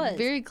 I it was.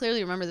 very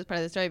clearly remember this part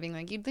of the story being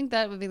like, you'd think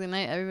that would be the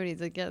night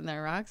everybody's like getting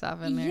their rocks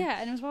off in there. Yeah,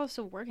 and it was while I was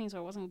still working, so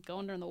I wasn't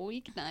going during the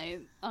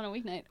weeknight on a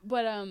weeknight.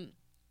 But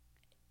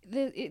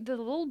the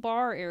little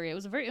bar area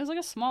was like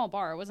a small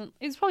bar. It was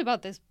probably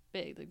about this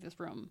big, like this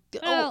room. Oh.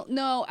 Well,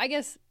 no, I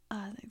guess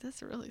I think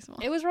that's really small.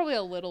 it was probably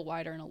a little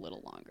wider and a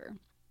little longer,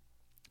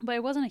 but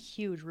it wasn't a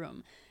huge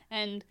room.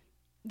 And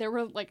there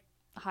were like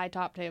high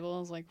top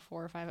tables, like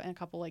 4 or 5, and a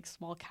couple like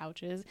small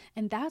couches,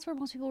 and that's where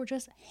most people were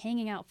just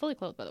hanging out, fully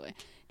clothed by the way,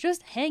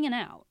 just hanging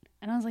out.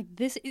 And I was like,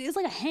 this is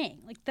like a hang.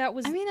 Like that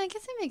was. I mean, I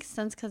guess it makes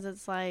sense because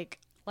it's like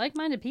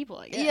like-minded people,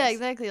 I guess. Yeah,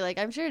 exactly. Like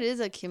I'm sure it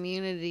is a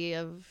community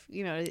of,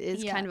 it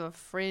is Yeah. kind of a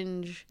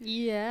fringe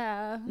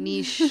Yeah.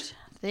 niche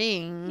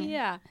thing.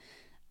 Yeah.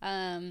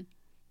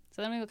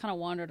 So then we kind of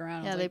wandered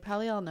around. Yeah, And they like,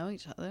 probably all know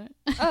each other.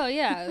 oh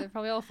yeah, they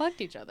probably all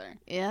fucked each other.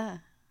 Yeah.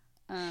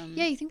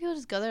 Yeah, you think people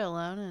just go there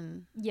alone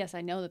and Yes,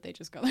 I know that they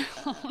just go there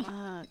alone.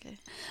 Oh, okay.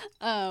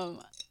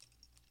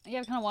 Yeah,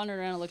 I kind of wandered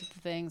around and looked at the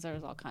things. There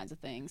was all kinds of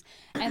things,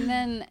 and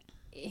then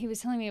he was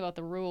telling me about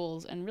the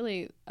rules, and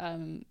really,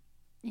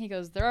 he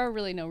goes, "There are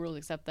really no rules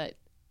except that."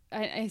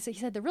 He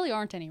said there really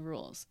aren't any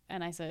rules,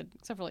 and I said,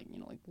 except for like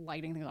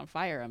lighting things on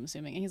fire. I'm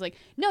assuming, and he's like,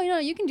 "No,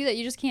 you can do that.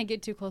 You just can't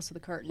get too close to the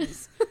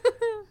curtains.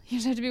 You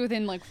just have to be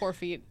within like 4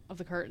 feet of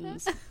the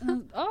curtains." And I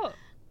was, oh,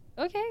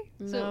 okay.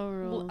 No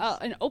rules.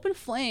 An open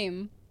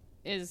flame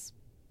is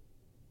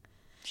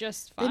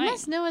just fine. They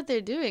must know what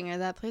they're doing, or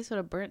that place would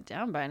have burnt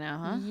down by now,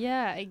 huh?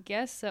 Yeah, I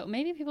guess so.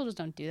 Maybe people just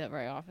don't do that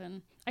very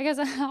often. I guess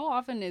how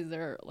often is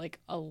there like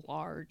a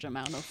large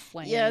amount of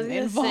flame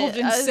involved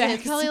in sex?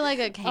 It's probably like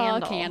a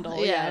candle. A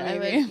candle, yeah,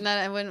 maybe.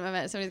 I wouldn't have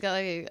met somebody's got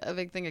like a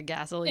big thing of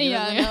gasoline.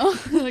 Yeah, in I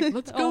there. know. Like,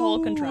 let's A go.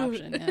 whole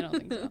contraption. Yeah, I don't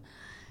think so.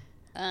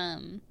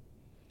 And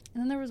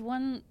then there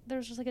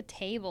was just like a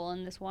table,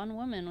 and this one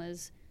woman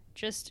was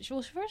just,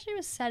 first she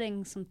was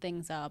setting some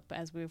things up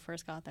as we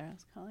first got there. I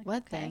was kind of like,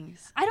 What okay.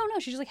 things? I don't know.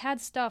 She just like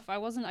had stuff. I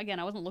wasn't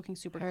looking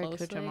super Her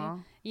closely.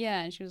 accoutrement.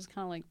 Yeah, and she was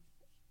kind of like,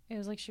 it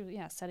was like she was,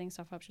 setting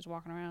stuff up. She was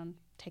walking around,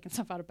 taking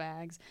stuff out of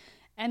bags.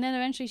 And then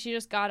eventually she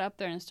just got up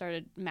there and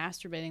started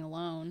masturbating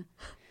alone.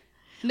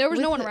 And there was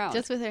no one around.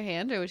 Just with her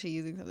hand, or was she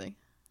using something?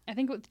 I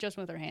think just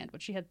with her hand,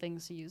 but she had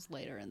things to use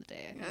later in the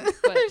day. I think.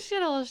 But She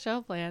had a whole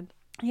show planned.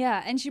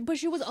 Yeah, and she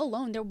was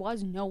alone. There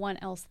was no one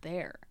else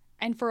there.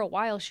 And for a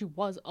while, she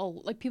was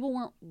like people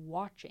weren't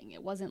watching.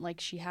 It wasn't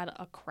like she had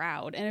a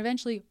crowd. And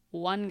eventually,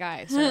 one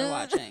guy started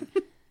watching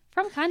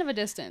from kind of a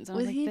distance. And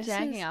Was I was he like,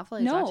 jacking off while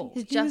he was no,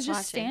 watching? he was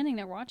just standing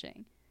there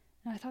watching.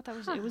 And I thought that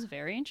was it was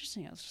very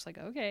interesting. I was just like,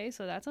 okay,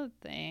 so that's a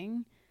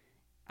thing.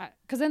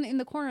 Because then in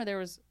the corner there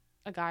was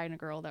a guy and a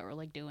girl that were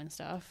like doing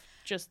stuff,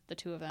 just the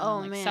two of them. Oh,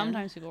 and, like, man.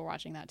 sometimes people were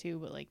watching that too,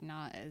 but like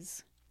not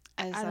as.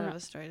 I just I thought don't of know. a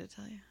story to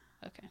tell you.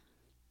 Okay,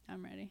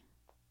 I'm ready.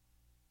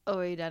 Oh,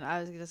 are you done? I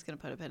was just gonna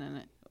put a pin in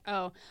it.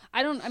 Oh,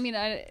 I don't. I mean,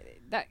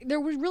 there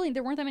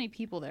weren't that many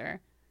people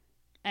there,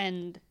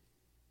 and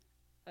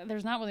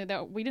there's not really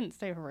that. We didn't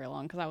stay for very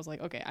long because I was like,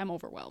 okay, I'm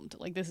overwhelmed.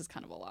 Like this is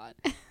kind of a lot.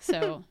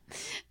 So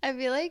I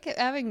feel like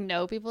having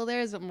no people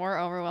there is more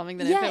overwhelming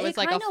than if it was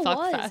like a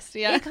fuck fest.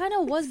 Yeah, it kind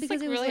of was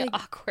because like it was really like,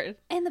 awkward.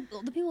 and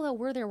the people that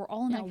were there were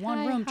all in that Like, one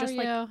 "Hi, room, how just are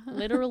like you?"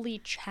 literally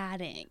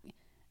chatting,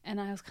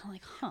 and I was kind of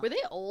like, huh. Were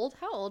they old?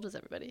 How old was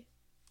everybody?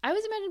 I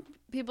always imagine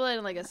people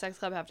in like a sex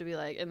club have to be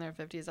like in their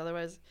 50s.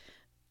 Otherwise,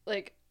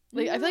 like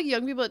I feel like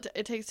young people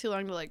it takes too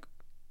long to like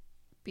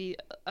be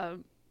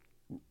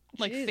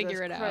like Jesus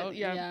figure it Christ, out?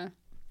 yeah.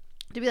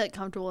 To be like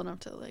comfortable enough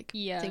to like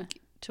Yeah. think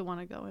to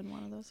want to go in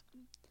one of those.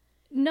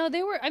 No,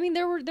 they were. I mean,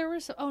 there were.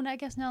 Oh, and I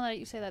guess now that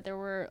you say that, there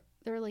were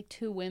like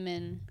two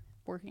women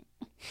working.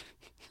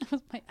 That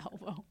was my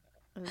elbow.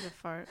 It was a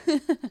fart.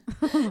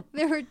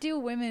 There were two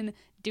women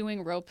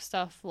doing rope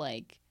stuff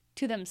like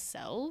to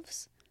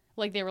themselves,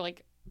 like they were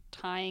like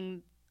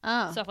tying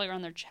stuff like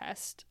around their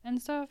chest and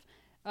stuff.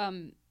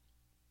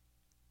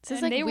 This is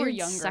and like they were weird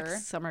younger.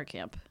 sex summer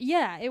camp.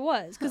 Yeah, it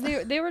was because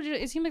they were. Just,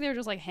 it seemed like they were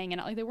just like hanging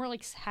out. Like they weren't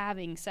like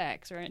having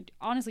sex or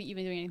honestly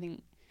even doing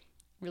anything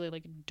really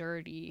like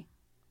dirty.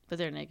 But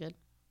they're naked.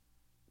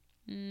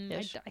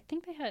 I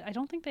think they had. I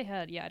don't think they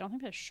had. Yeah, I don't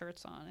think they had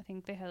shirts on. I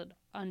think they had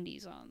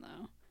undies on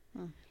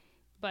though.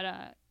 But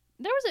it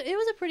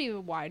was a pretty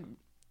wide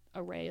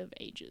array of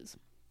ages,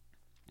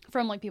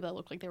 from like people that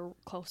looked like they were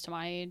close to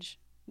my age,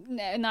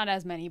 not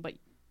as many, but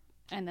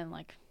and then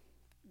like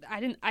I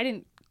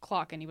didn't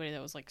clock anybody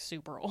that was like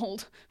super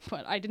old,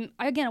 but I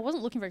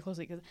wasn't looking very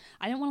closely because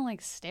I didn't want to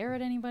like stare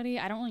at anybody.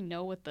 I don't really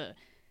know what the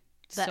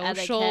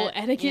social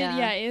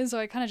etiquette is, so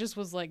I kind of just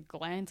was like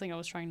glancing. I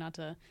was trying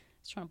to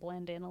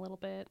blend in a little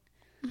bit.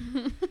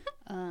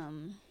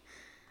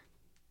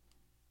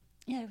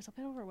 Yeah, it was a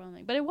bit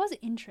overwhelming, but it was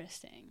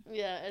interesting.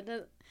 Yeah,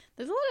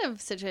 there's a lot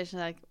of situations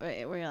like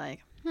where you're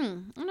like, I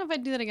don't know if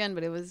I'd do that again,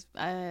 but it was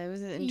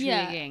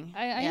intriguing.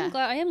 Yeah,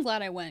 I am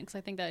glad I went because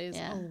I think that is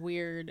a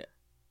weird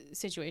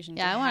situation.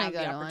 Yeah, I want to have go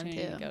the opportunity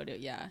to to go to.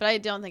 Yeah, but I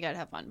don't think I'd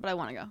have fun. But I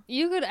want to go.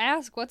 You could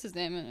ask what's his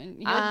name, and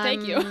he'll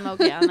take you. I'm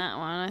okay on that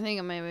one. I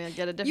think maybe I'd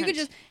get a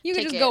different. You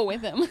could just go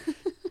with him.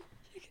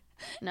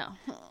 No.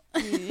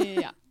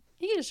 Yeah,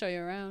 he can just show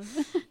you around.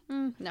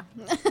 No.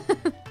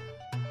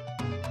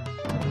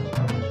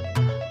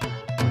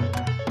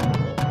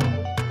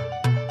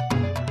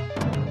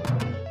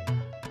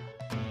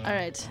 All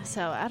right,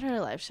 so at our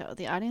live show,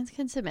 the audience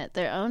can submit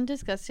their own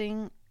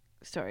disgusting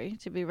story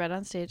to be read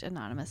on stage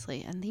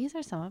anonymously, and these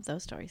are some of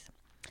those stories.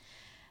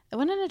 I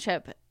went on a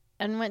trip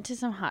and went to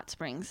some hot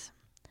springs.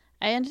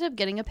 I ended up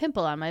getting a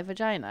pimple on my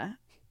vagina.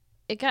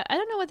 I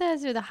don't know what that has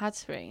to do with the hot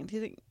spring. Do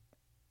you think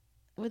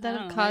would that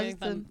have caused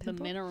the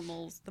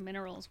minerals? The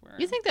minerals were.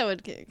 You think that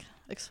would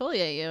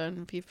exfoliate you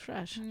and be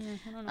fresh?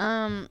 I don't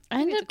know.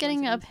 I ended up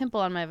getting a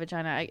pimple on my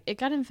vagina. It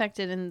got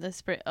infected in the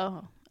spring.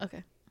 Oh,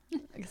 okay.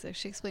 I guess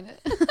she explained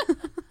it.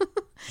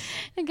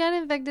 It got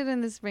infected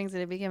in the springs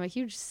and it became a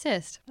huge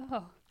cyst.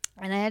 Oh.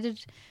 And I had to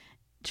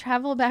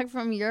travel back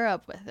from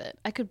Europe with it.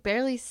 I could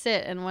barely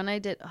sit, and when I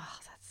did,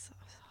 that's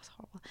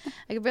horrible.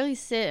 I could barely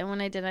sit, and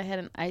when I did, I had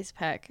an ice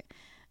pack.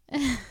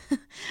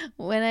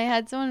 When I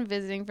had someone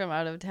visiting from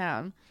out of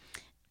town,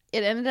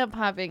 it ended up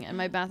popping, and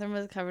my bathroom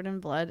was covered in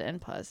blood and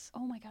pus.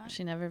 Oh my gosh.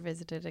 She never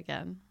visited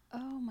again.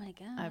 Oh my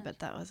god. I bet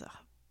that was an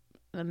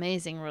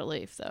amazing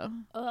relief, though.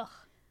 Ugh.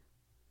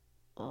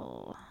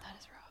 Oh, That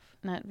is rough.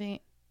 not being.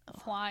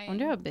 Flying. I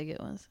wonder how big it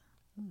was.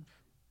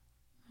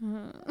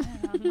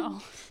 I don't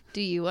know.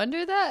 Do you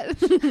wonder that?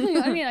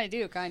 I mean, I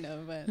do kind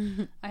of, but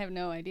I have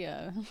no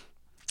idea.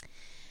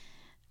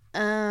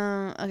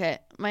 Okay.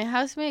 My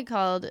housemate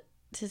called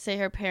to say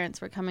her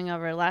parents were coming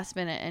over last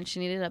minute and she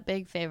needed a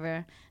big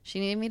favor. She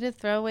needed me to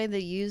throw away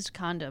the used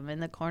condom in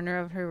the corner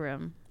of her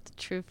room. It's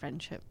true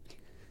friendship.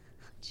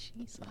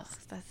 Jesus. Oh,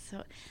 that's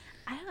so.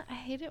 I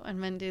hate it when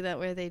men do that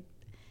where they'll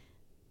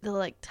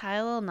like tie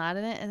a little knot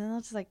in it and then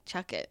they'll just like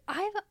chuck it.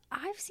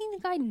 I've seen the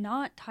guy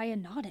not tie a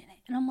knot in it,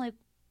 and I'm like,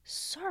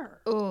 sir.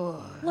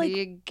 Oh, like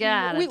you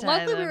gotta tie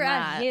luckily the we were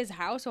knot. at his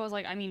house, so I was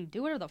like, I mean,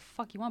 do whatever the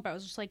fuck you want, but I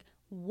was just like,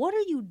 what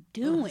are you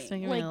doing? It's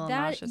making me Like a little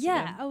that. nauseous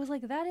Yeah, again. I was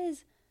like, that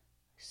is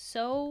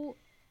so.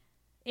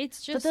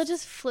 It's just. But they'll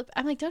just flip.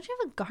 I'm like, don't you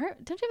have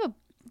a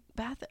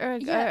bath or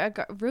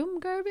room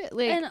garbage?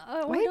 Like, And, why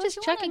are don't you just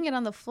you chucking it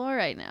on the floor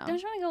right now? Don't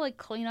you want to go like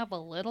clean up a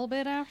little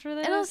bit after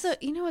this? And also,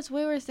 you know what's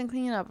way worse than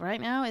cleaning it up right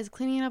now is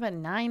cleaning it up at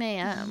 9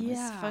 a.m. Yeah.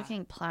 It's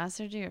fucking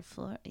plaster to your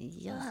floor.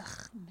 Yuck.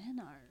 Ugh, men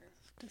are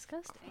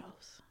disgusting.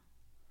 Gross.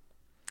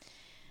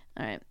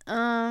 All right.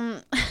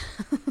 I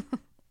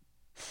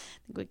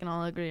think we can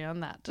all agree on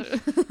that.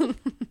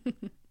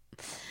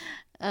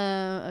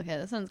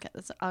 Okay,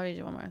 I'll read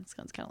you one more. This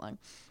one's kind of long.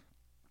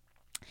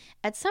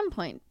 At some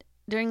point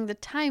during the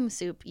time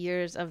soup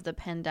years of the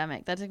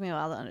pandemic, that took me a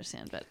while to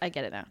understand, but I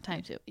get it now.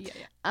 Time soup. Yeah.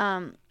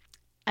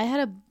 I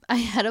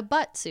had a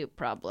butt soup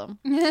problem.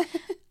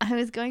 I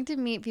was going to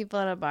meet people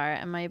at a bar,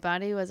 and my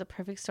body was a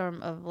perfect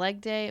storm of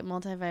leg day,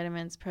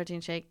 multivitamins,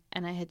 protein shake,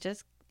 and I had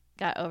just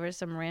got over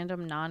some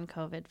random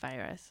non-COVID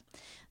virus.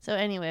 So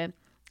anyway,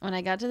 when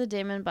I got to the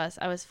Damon bus,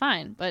 I was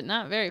fine, but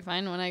not very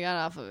fine when I got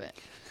off of it.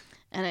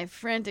 And I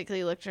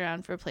frantically looked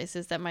around for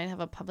places that might have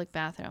a public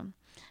bathroom.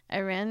 I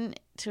ran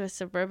to a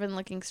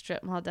suburban-looking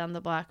strip mall down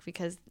the block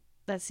because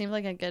that seemed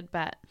like a good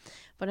bet.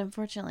 But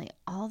unfortunately,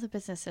 all the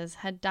businesses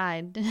had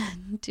died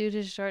due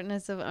to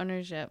shortness of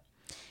ownership,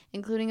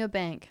 including a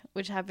bank,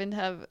 which happened to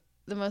have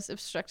the most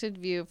obstructed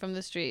view from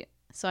the street.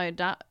 So I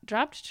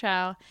dropped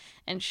trow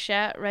and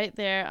shat right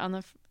there on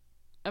the...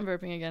 I'm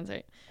burping again,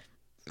 sorry.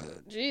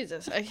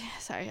 Jesus.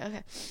 Sorry,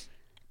 okay.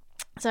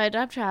 So I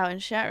dropped trow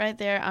and shat right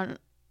there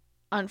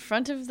on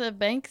front of the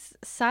bank's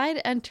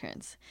side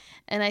entrance.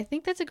 And I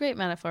think that's a great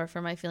metaphor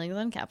for my feelings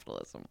on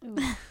capitalism. Ooh,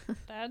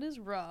 that is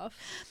rough.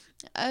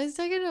 I was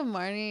talking to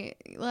Marnie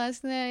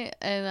last night,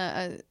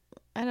 and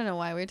I don't know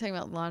why. We were talking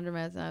about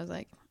laundromats, and I was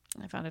like,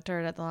 I found a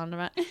turd at the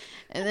laundromat.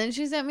 And then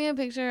she sent me a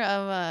picture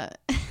of,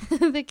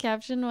 the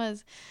caption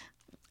was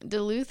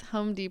Duluth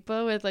Home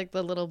Depot with, like,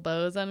 the little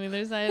bows on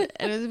either side.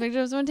 And it was a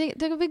picture of someone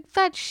took a big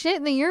fat shit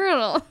in the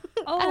urinal at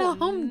a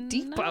Home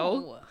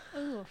Depot.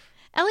 No.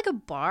 At, like, a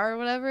bar or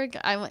whatever.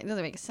 I'm like, it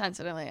doesn't make sense.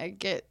 And I'm like, I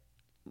get...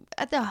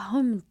 At the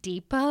Home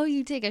Depot,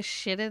 you take a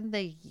shit in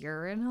the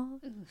urinal?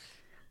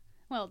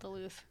 Well,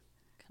 Duluth.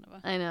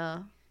 I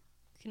know.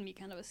 Can be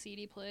kind of a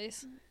seedy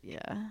place.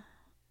 Yeah.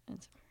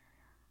 It's...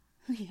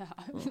 Yeah.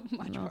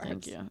 Much no, worse.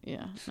 thank you.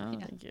 Yeah. No,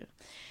 thank you.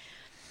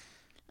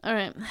 All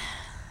right.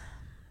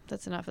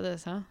 That's enough of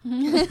this, huh?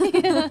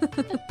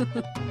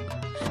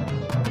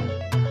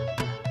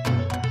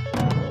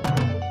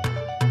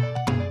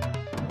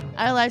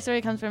 Our life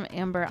story comes from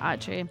Amber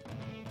Autry.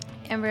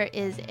 Amber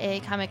is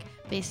a comic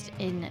based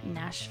in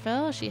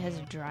Nashville. She has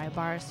a Dry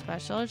Bar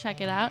special. Check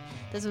it out.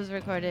 This was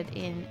recorded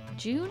in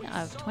June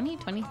of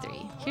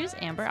 2023. Here's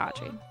Amber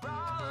Autry.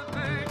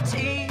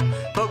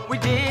 But we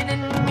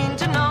didn't mean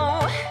to know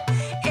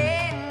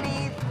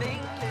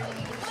anything.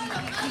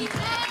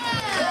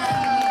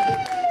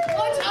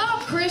 What's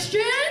up,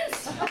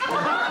 Christians?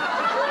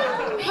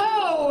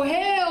 Oh,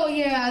 hell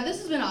yeah. This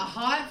has been a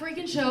hot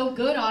freaking show.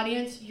 Good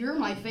audience. You're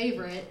my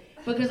favorite.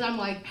 Because I'm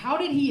like, how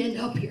did he end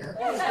up here?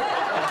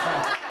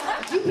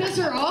 Did you piss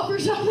her off or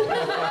something?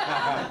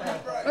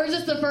 Or is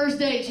this the first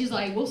date? She's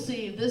like, we'll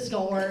see if this is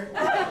gonna work.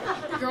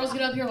 Girls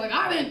get up here like,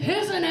 I've been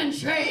pissing and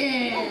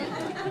shitting.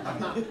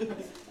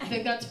 You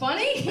think that's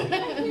funny?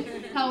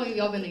 How long have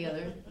y'all been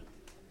together?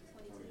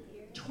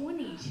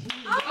 22.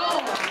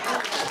 Oh!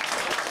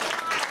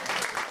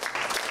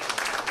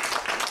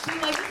 See,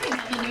 like, this ain't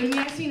nothing new to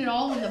me. I've seen it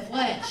all in the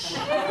flesh.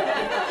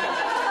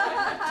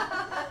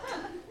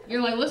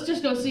 You're like, let's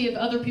just go see if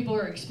other people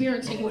are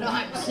experiencing what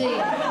I'm seeing.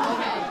 Okay.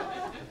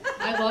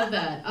 I love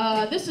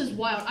that. This is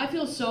wild. I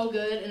feel so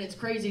good, and it's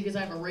crazy because I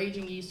have a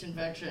raging yeast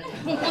infection.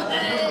 What?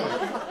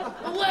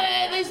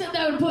 They said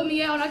that would put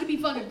me out. I could be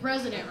fucking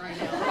president right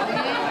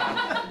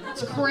now. Okay?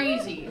 It's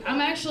crazy.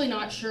 I'm actually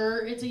not sure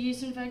it's a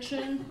yeast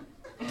infection.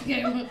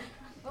 Okay. We'll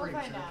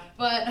find out.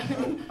 But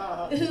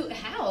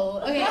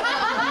how? Okay.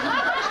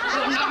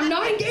 I'm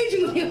not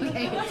engaging with you.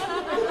 Okay.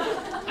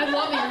 I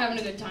love that you're having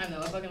a good time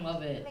though. I fucking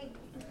love it.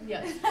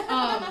 Yes.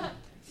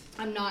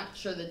 I'm not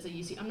sure that's a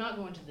UC. I'm not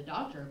going to the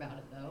doctor about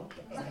it though.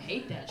 I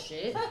hate that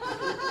shit.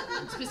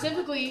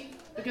 Specifically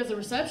because the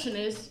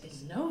receptionist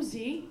is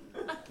nosy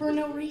for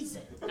no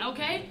reason.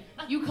 Okay?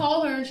 You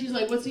call her and she's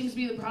like, "What seems to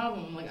be the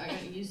problem?" I'm like, "I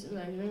got used to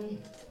it."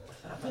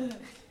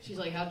 She's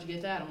like, "How'd you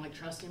get that?" I'm like,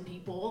 "Trusting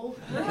people."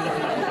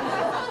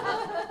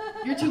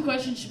 Your two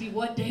questions should be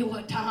what day,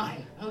 what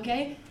time,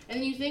 okay? And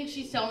then you think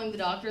she's telling the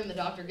doctor, and the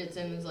doctor gets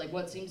in and is like,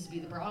 "What seems to be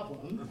the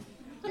problem?"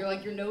 You're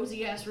like, "Your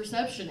nosy ass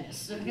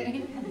receptionist,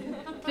 okay?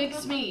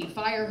 Fix me,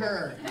 fire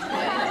her."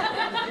 Okay?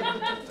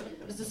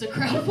 Is this a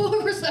crowd full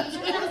of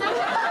receptionists?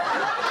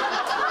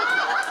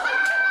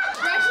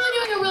 You're actually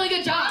doing a really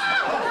good job.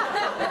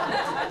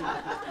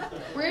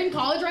 We're in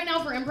college right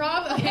now for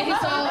improv, okay?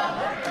 So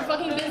we're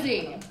fucking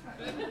busy.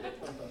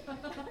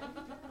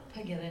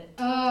 I get it.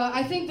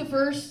 I think the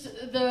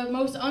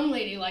most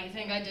unladylike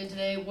thing I did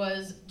today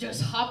was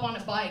just hop on a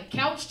bike,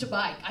 couch to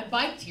bike. I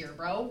biked here,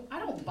 bro. I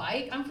don't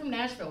bike. I'm from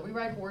Nashville. We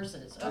ride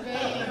horses,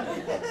 okay?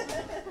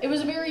 It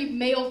was a very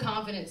male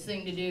confidence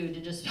thing to do,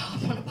 to just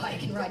hop on a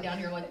bike and ride down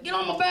here like, "Get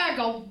on my back,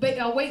 I'll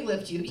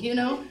weightlift you," you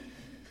know?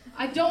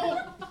 I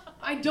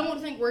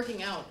don't think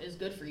working out is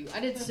good for you. I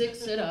did 6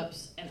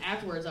 sit-ups, and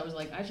afterwards I was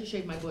like, I should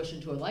shave my bush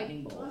into a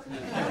lightning bolt.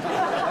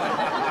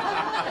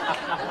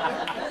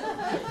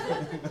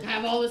 I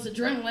have all this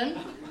adrenaline.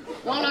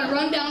 Why not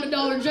run down to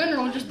Dollar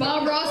General and just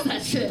Bob Ross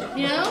that shit,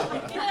 you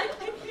know?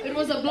 It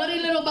was a bloody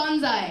little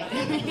bonsai.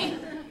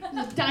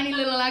 It's a tiny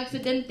little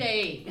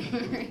accidente.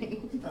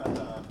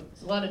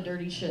 There's a lot of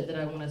dirty shit that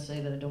I want to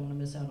say that I don't want to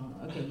miss out on.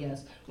 Okay,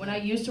 yes. When I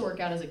used to work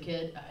out as a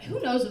kid, who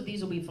knows if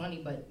these will be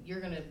funny, but you're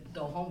going to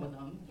go home with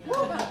them.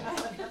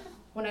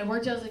 When I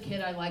worked out as a kid,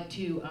 I like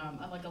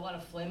a lot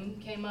of phlegm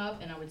came up,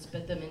 and I would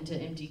spit them into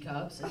empty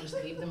cups and just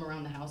leave them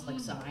around the house like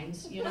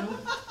signs, you know?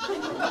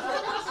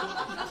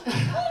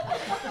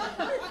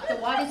 The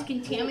water's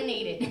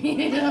contaminated.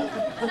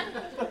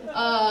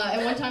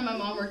 And one time my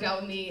mom worked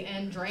out with me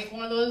and drank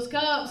one of those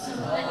cups.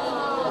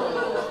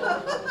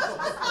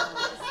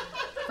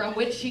 From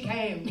which she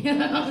came, you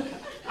know?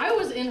 I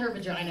was in her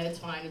vagina, it's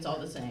fine, it's all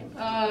the same.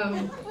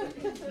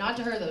 Not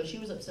to her though, she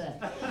was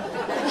upset.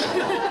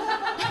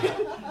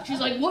 She's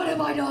like, what have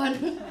I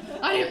done?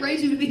 I didn't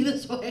raise you to be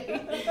this way.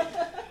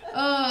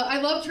 I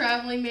love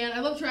traveling, man.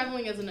 I love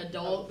traveling as an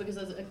adult because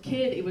as a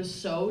kid, it was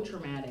so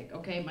traumatic,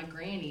 okay? My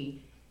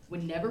granny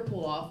would never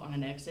pull off on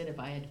an exit if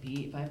I had to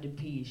pee. If I had to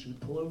pee, she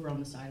would pull over on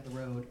the side of the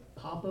road,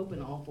 pop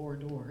open all 4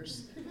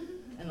 doors,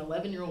 and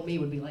 11-year-old me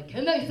would be like,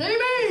 can they see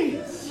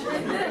me?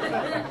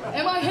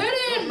 Am I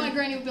hidden? My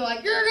granny would be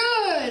like, you're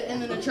good.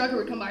 And then the trucker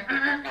would come by.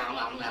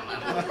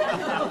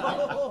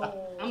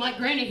 I'm like,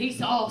 Granny, he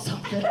saw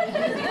something.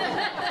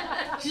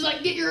 She's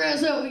like, get your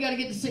ass up. We got to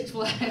get to Six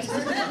Flags.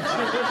 I'm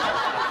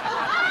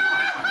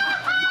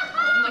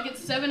like,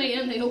 it's 7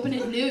 a.m. They open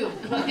at noon.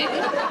 We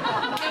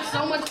have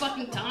so much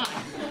fucking time.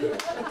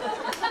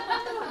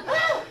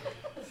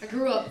 I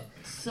grew up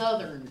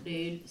Southern,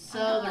 dude.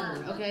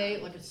 Southern, okay?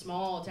 Like a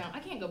small town. I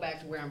can't go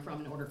back to where I'm from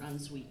and order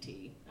unsweet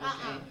tea,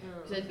 okay?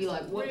 Because they'd be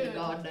like, what in the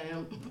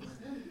goddamn,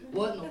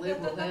 what in the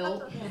liberal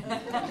hell?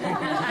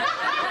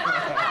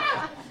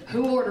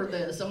 Who ordered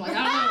this? I'm like,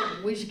 I don't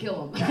know. We should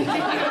kill him.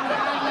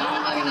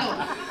 I don't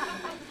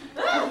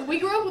know. We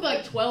grew up with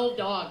like 12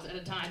 dogs at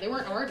a time. They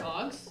weren't our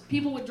dogs.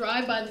 People would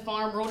drive by the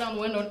farm, roll down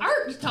the window, and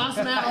just toss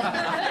them out.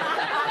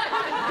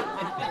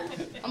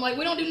 I'm like,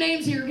 we don't do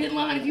names here. Get in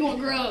line if you want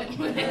grub.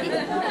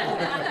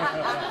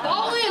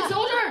 Fall in,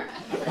 soldier!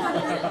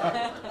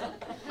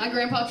 My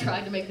grandpa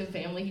tried to make them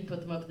family. He'd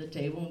put them up at the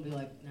table and be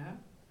like, nah,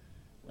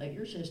 let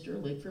your sister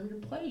lick from your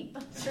plate.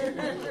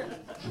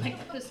 I'm like,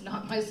 that's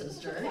not my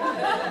sister.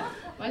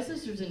 My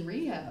sister's in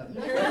rehab.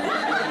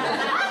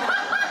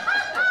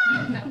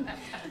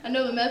 I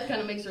know the meth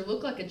kind of makes her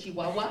look like a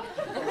chihuahua.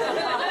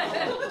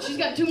 She's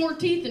got 2 more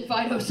teeth than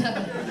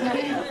 507.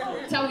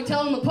 That's how we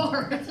tell them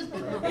apart.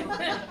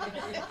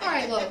 All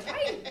right, look,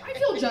 I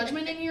feel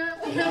judgment in here.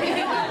 You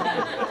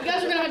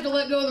guys are going to have to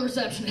let go of the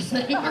receptionist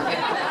thing.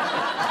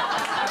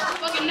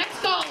 Fucking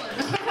next caller.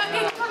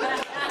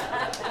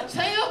 Just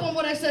hang up on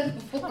what I said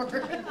before.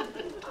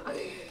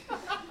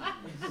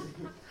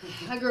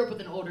 I grew up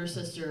with an older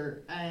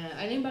sister.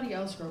 Anybody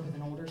else grow up with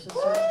an older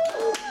sister?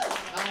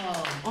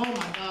 Oh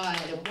my God.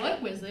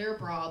 What was their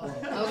problem?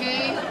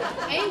 Okay?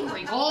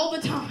 Angry all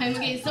the time.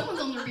 Okay, someone's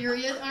on their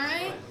period, all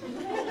right?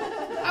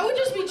 I would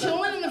just be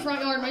chilling in the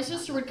front yard. My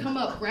sister would come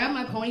up, grab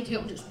my ponytail,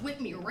 and just whip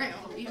me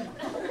around.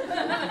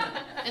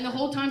 And the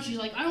whole time she's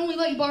like, I only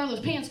let you borrow those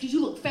pants because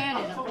you look fat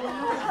in them.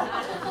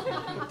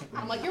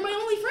 I'm like, you're my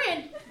only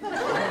friend.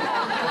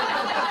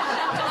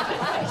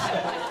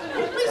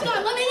 Please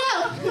God, let me go.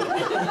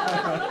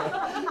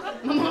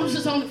 My mom's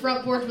just on the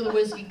front porch with a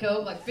whiskey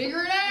coke, like,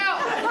 figure it out.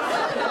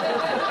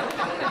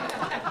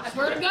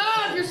 Swear to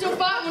God, if you're so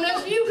fat when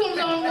SVU comes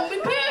on, I'm gonna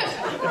be pissed.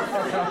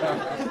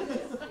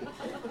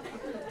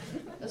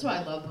 That's why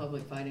I love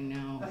public fighting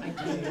now. I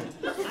do.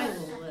 I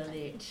love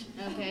it.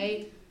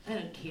 Okay? I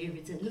don't care if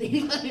it's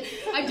illegal.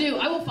 I do.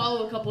 I will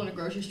follow a couple in a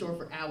grocery store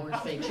for hours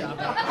fake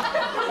shopping.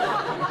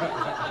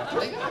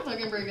 Like, I'm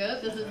looking pretty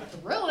good. This is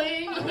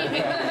thrilling.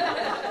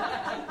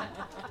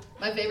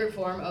 My favorite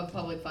form of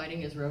public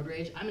fighting is road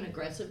rage. I'm an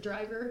aggressive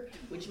driver,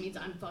 which means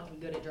I'm fucking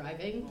good at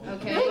driving,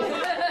 okay?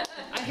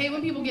 I hate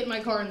when people get in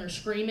my car and they're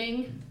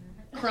screaming,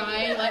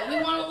 crying, like,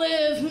 we want to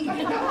live.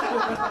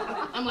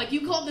 I'm like,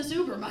 you called this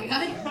Uber, my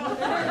guy.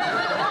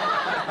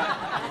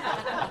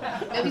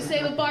 Maybe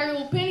save up all your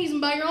little pennies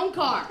and buy your own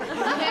car,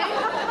 okay?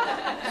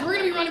 'Cause we're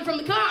going to be running from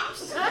the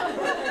cops.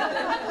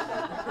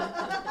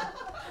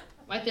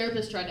 My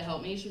therapist tried to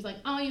help me. She was like,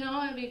 oh, you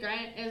know, it'd be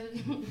great. I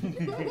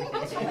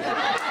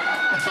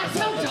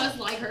sound just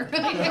like her.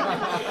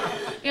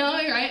 You know,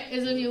 right?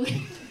 Is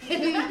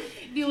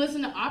if you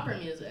listen to opera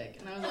music.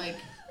 And I was like,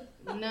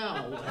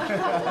 no.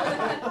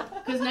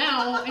 Because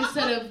now,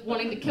 instead of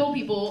wanting to kill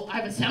people, I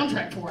have a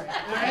soundtrack for it,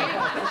 all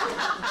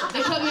right?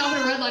 They cut me off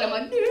at a red light. I'm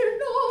like, get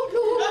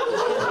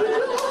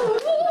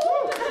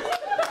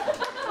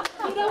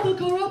out the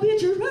car, I'll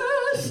beat your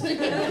ass.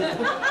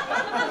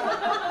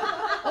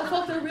 Oh,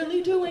 fuck, they're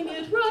really doing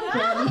it right.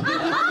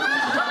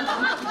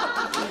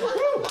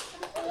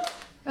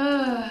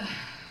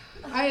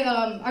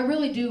 I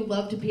really do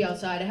love to pee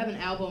outside. I have an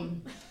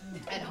album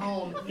at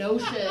home, no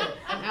shit,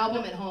 an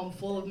album at home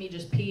full of me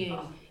just peeing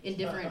in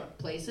different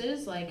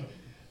places, like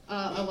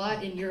a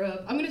lot in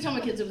Europe. I'm gonna tell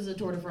my kids it was a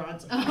Tour de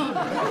France.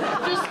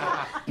 Just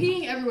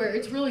peeing everywhere.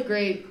 It's really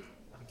great.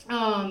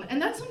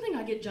 And that's something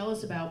I get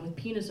jealous about with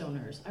penis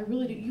owners. I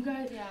really do. You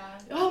guys,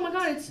 oh my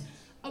God, it's,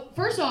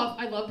 first off,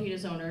 I love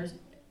penis owners.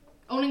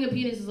 owning a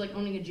penis is like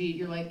owning a G.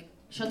 You're like,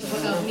 shut the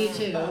fuck up, me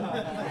too.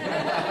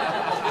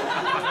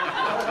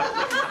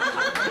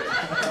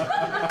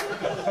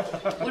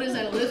 What is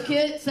that, a lift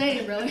kit?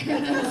 Same, brother.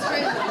 That's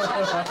crazy.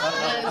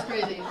 That is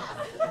crazy.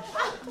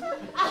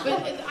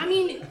 But, I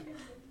mean, you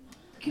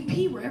can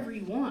pee wherever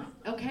you want,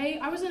 okay?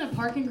 I was in a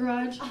parking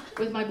garage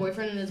with my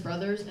boyfriend and his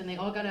brothers, and they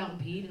all got out and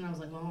peed, and I was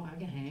like, well, I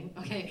can hang.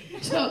 Okay,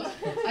 so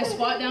I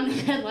squat down the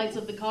headlights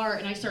of the car,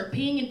 and I start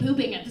peeing and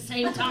pooping at the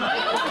same time.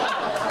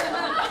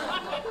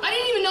 I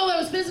didn't even know that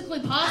was physically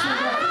possible.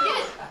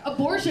 Forget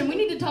abortion. We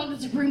need to talk to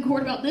the Supreme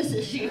Court about this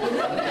issue. What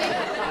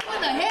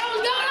the hell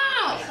is going on?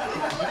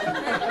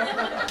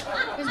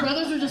 His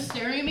brothers were just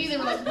staring at me. They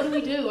were like, what do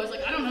we do? I was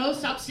like, I don't know,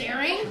 stop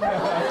staring.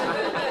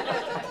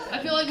 I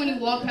feel like when you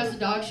walk past the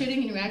dog shitting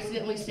and you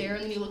accidentally stare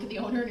and then you look at the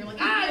owner and you're like,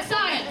 it's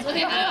science!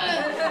 Okay,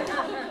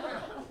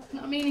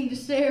 not meaning to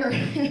stare.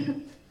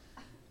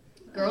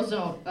 Girls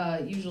don't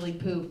usually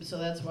poop, so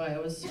that's why I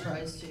was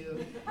surprised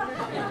too.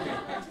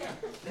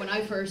 When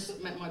I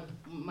first met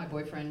my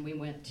boyfriend, we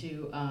went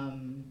to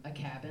a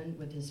cabin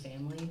with his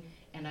family,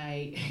 and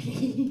I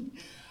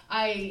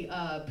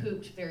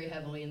pooped very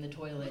heavily in the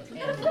toilet,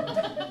 and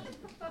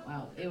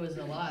wow, it was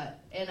a lot.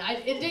 And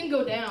it didn't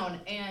go down,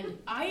 and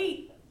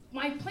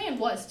my plan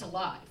was to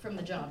lie from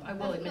the jump. I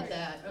will admit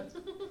that.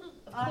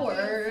 Of course.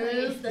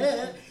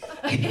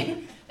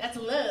 Okay, that's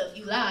love,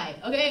 you lie.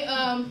 Okay,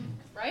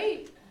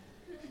 right?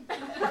 You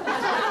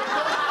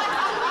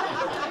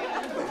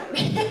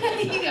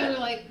guys are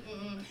like,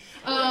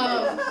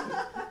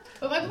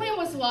 but my plan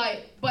was to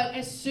lie, but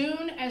as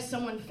soon as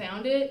someone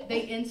found it, they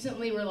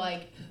instantly were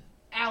like,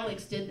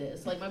 Alex did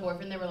this. Like my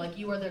boyfriend, they were like,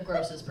 you are the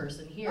grossest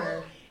person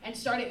here. And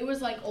it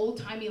was like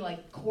old-timey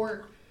like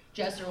court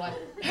jester, like,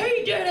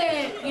 he did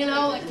it! You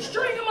know, like,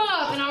 string him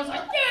up! And I was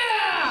like,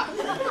 yeah!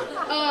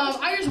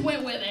 I just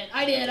went with it.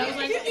 I did. I was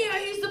like, yeah,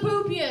 he's the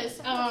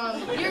poopiest.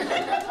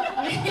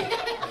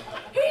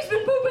 He's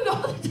been pooping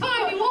all the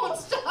time. He won't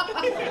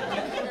stop.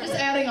 Just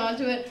adding on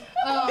to it.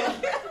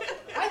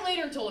 I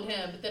later told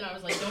him, but then I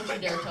was like, don't you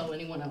dare tell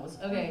anyone else.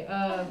 Okay,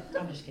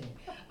 I'm just kidding.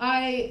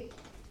 I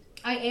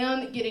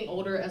am getting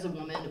older as a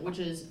woman, which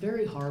is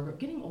very hard, but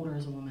getting older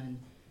as a woman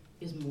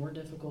is more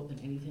difficult than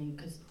anything,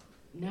 because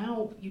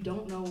now you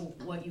don't know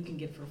what you can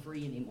get for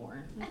free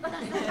anymore.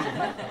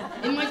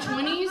 In my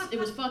 20s, it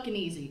was fucking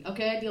easy,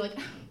 okay? I'd be like,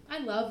 I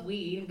love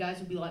weed, and guys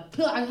would be like,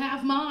 I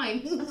have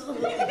mine.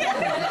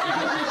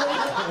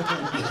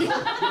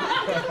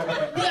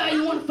 Yeah,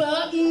 you want to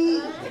fuck?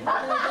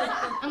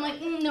 I'm like,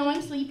 no,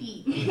 I'm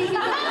sleepy.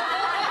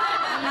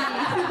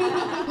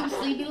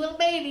 Sleepy little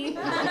baby.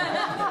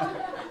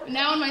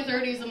 Now in my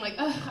 30s, I'm like,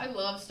 I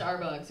love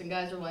Starbucks, and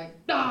guys are like,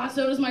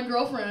 so does my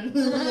girlfriend.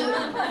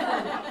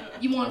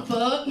 You want to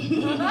fuck?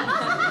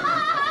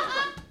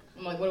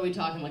 I'm like, what are we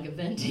talking, like a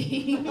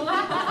venti?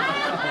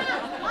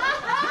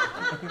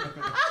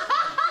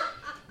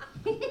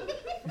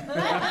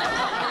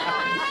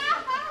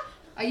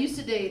 I used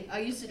to date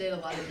a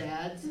lot of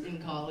dads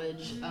in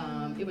college.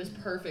 It was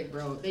perfect,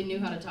 bro. They knew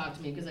how to talk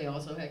to me because they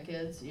also had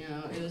kids, you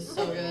know. It was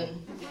so good.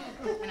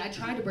 And I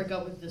tried to break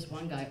up with this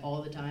one guy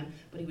all the time,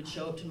 but he would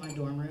show up to my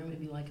dorm room and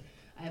be like,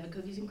 I have a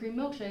cookies and cream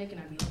milkshake, and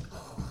I'd be like,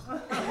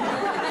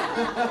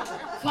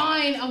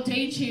 fine, I'll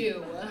date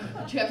you,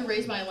 but you have to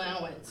raise my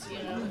allowance, you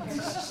know.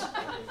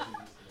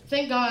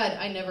 Thank God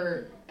I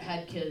never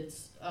had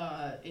kids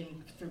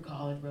through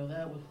college, bro.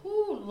 That was,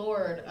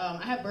 Lord.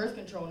 I have birth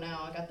control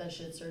now. I got that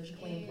shit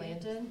surgically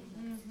implanted,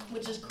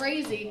 which is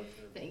crazy.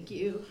 Thank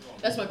you.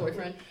 That's my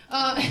boyfriend.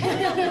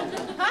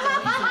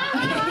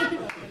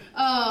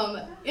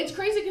 It's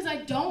crazy because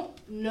I don't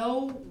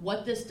know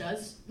what this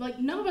does. Like,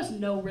 none of us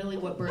know really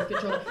what birth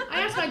control.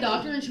 I asked my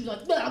doctor, and she was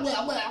like, blah,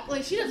 blah, blah.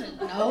 Like, she doesn't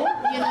know,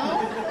 you know?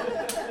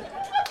 She's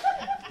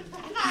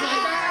like,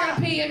 I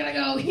gotta pee, I gotta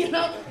go, you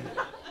know?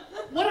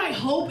 What I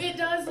hope it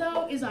does,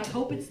 though, is I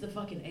hope it's the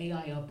fucking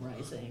AI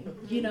uprising.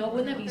 You know,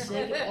 wouldn't that be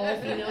sick if all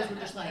females were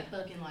just like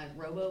fucking like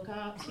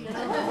RoboCops, you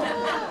know?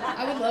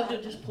 I would love to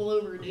just pull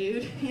over a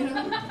dude, you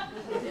know?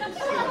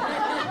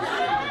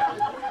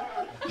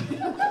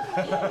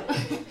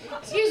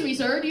 Excuse me,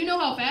 sir, do you know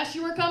how fast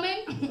you were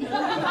coming?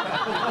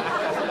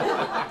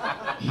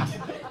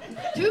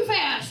 Too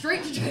fast,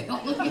 straight to jail.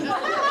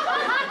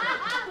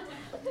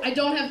 I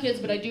don't have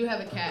kids, but I do have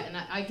a cat, and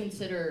I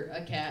consider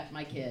a cat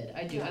my kid.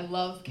 I do. I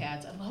love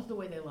cats. I love the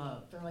way they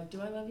love. They're like, do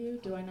I love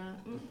you? Do I not?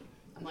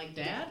 I'm like,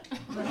 Dad?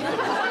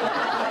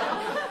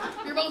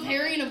 You're both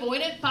hairy and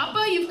avoidant?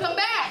 Papa, you've come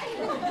back!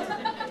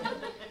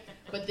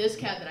 But this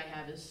cat that I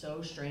have is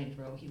so strange,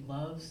 bro. He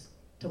loves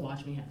to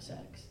watch me have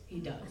sex. He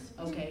does,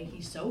 okay?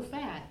 He's so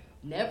fat,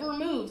 never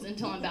moves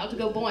until I'm about to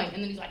go boing,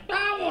 and then he's like,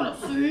 I want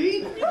to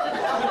see!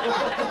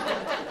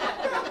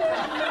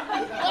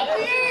 Let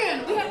me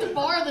in! We have to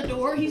bar the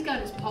door. He's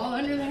got his paw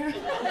under there.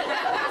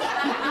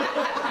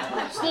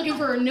 Just looking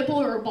for a nipple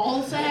or a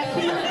ball sack.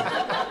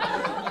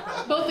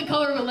 Both the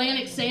color of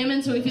Atlantic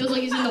salmon, so he feels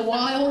like he's in the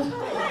wild.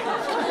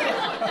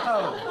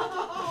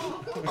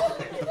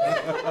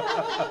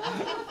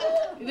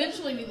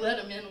 Eventually we let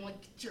him in. I'm like,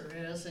 get your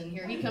ass in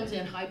here. He comes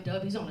in hyped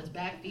up. He's on his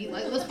back feet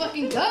like, let's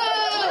fucking go!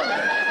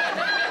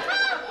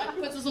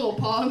 Puts his little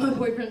paw on my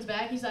boyfriend's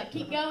back. He's like,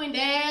 keep going,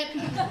 Dad.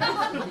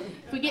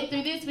 If we get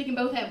through this, we can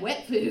both have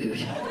wet food.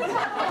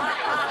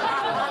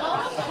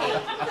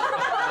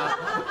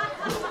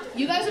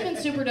 You guys have been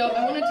super dope.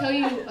 I want to tell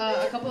you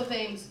a couple of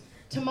things.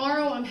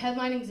 Tomorrow I'm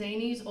headlining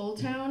Zany's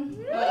Old Town.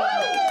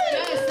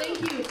 Yes,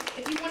 thank you.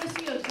 If you want to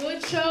see a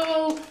good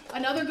show,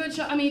 another good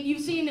show, I mean,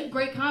 you've seen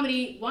great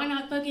comedy, why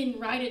not fucking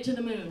ride it to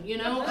the moon, you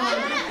know?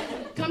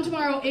 Come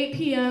tomorrow, 8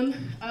 p.m.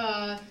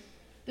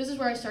 This is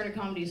where I started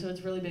comedy, so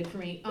it's really big for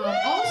me.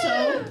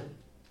 Also,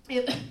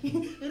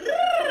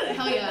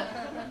 hell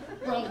yeah,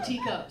 we're on the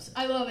teacups.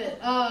 I love it.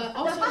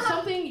 Also,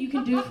 something you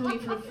can do for me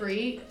for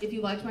free, if you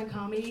liked my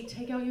comedy,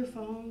 take out your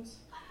phones.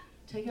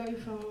 Take out your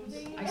phones.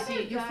 I see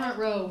it. Your front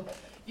row.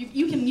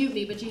 You can mute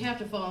me, but you have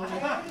to follow me.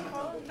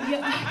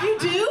 Yeah, you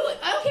do?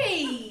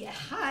 Okay.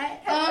 Hi.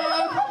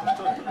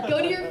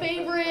 Go to your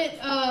favorite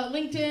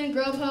LinkedIn,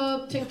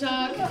 Grubhub,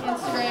 TikTok,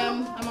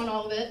 Instagram. I'm on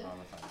all of it.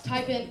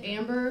 Type in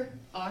Amber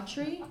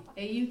Autry,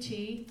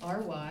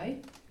 A-U-T-R-Y,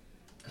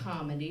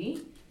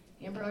 comedy.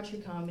 Amber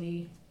Autry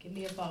comedy. Give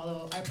me a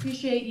follow. I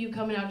appreciate you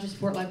coming out to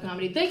support live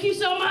comedy. Thank you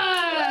so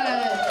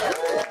much.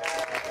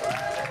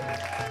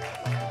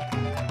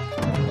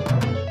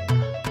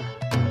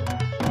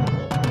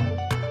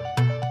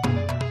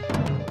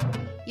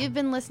 You've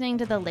been listening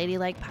to the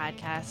Ladylike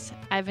Podcast.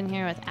 I've been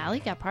here with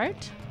Allie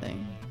Gephart.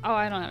 Oh,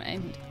 I don't have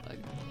anything to plug.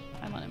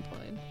 I'm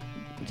unemployed.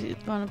 Do you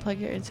want to plug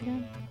your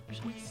Instagram?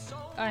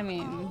 I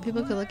mean,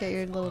 People could look at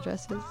your little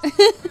dresses.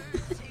 if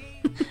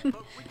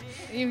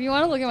you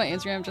want to look at my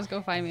Instagram, just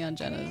go find me on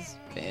Jenna's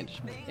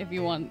page. If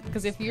you want,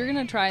 because if you're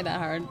going to try that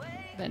hard,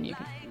 then you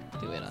can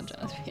do it on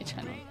Jenna's page.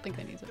 I don't think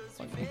I need to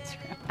plug my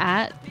Instagram.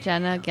 At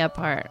Jenna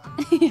Gephart.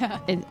 Yeah.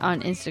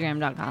 On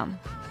Instagram.com.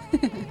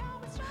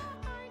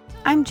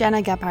 I'm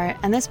Jenna Gephart,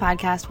 and this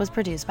podcast was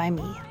produced by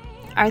me.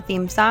 Our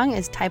theme song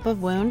is Type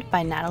of Wound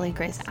by Natalie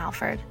Grace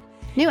Alford.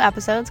 New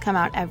episodes come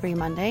out every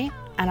Monday,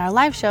 and our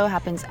live show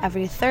happens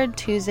every third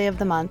Tuesday of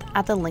the month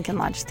at the Lincoln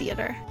Lodge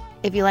Theater.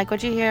 If you like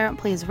what you hear,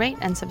 please rate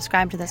and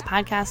subscribe to this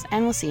podcast,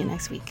 and we'll see you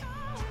next week.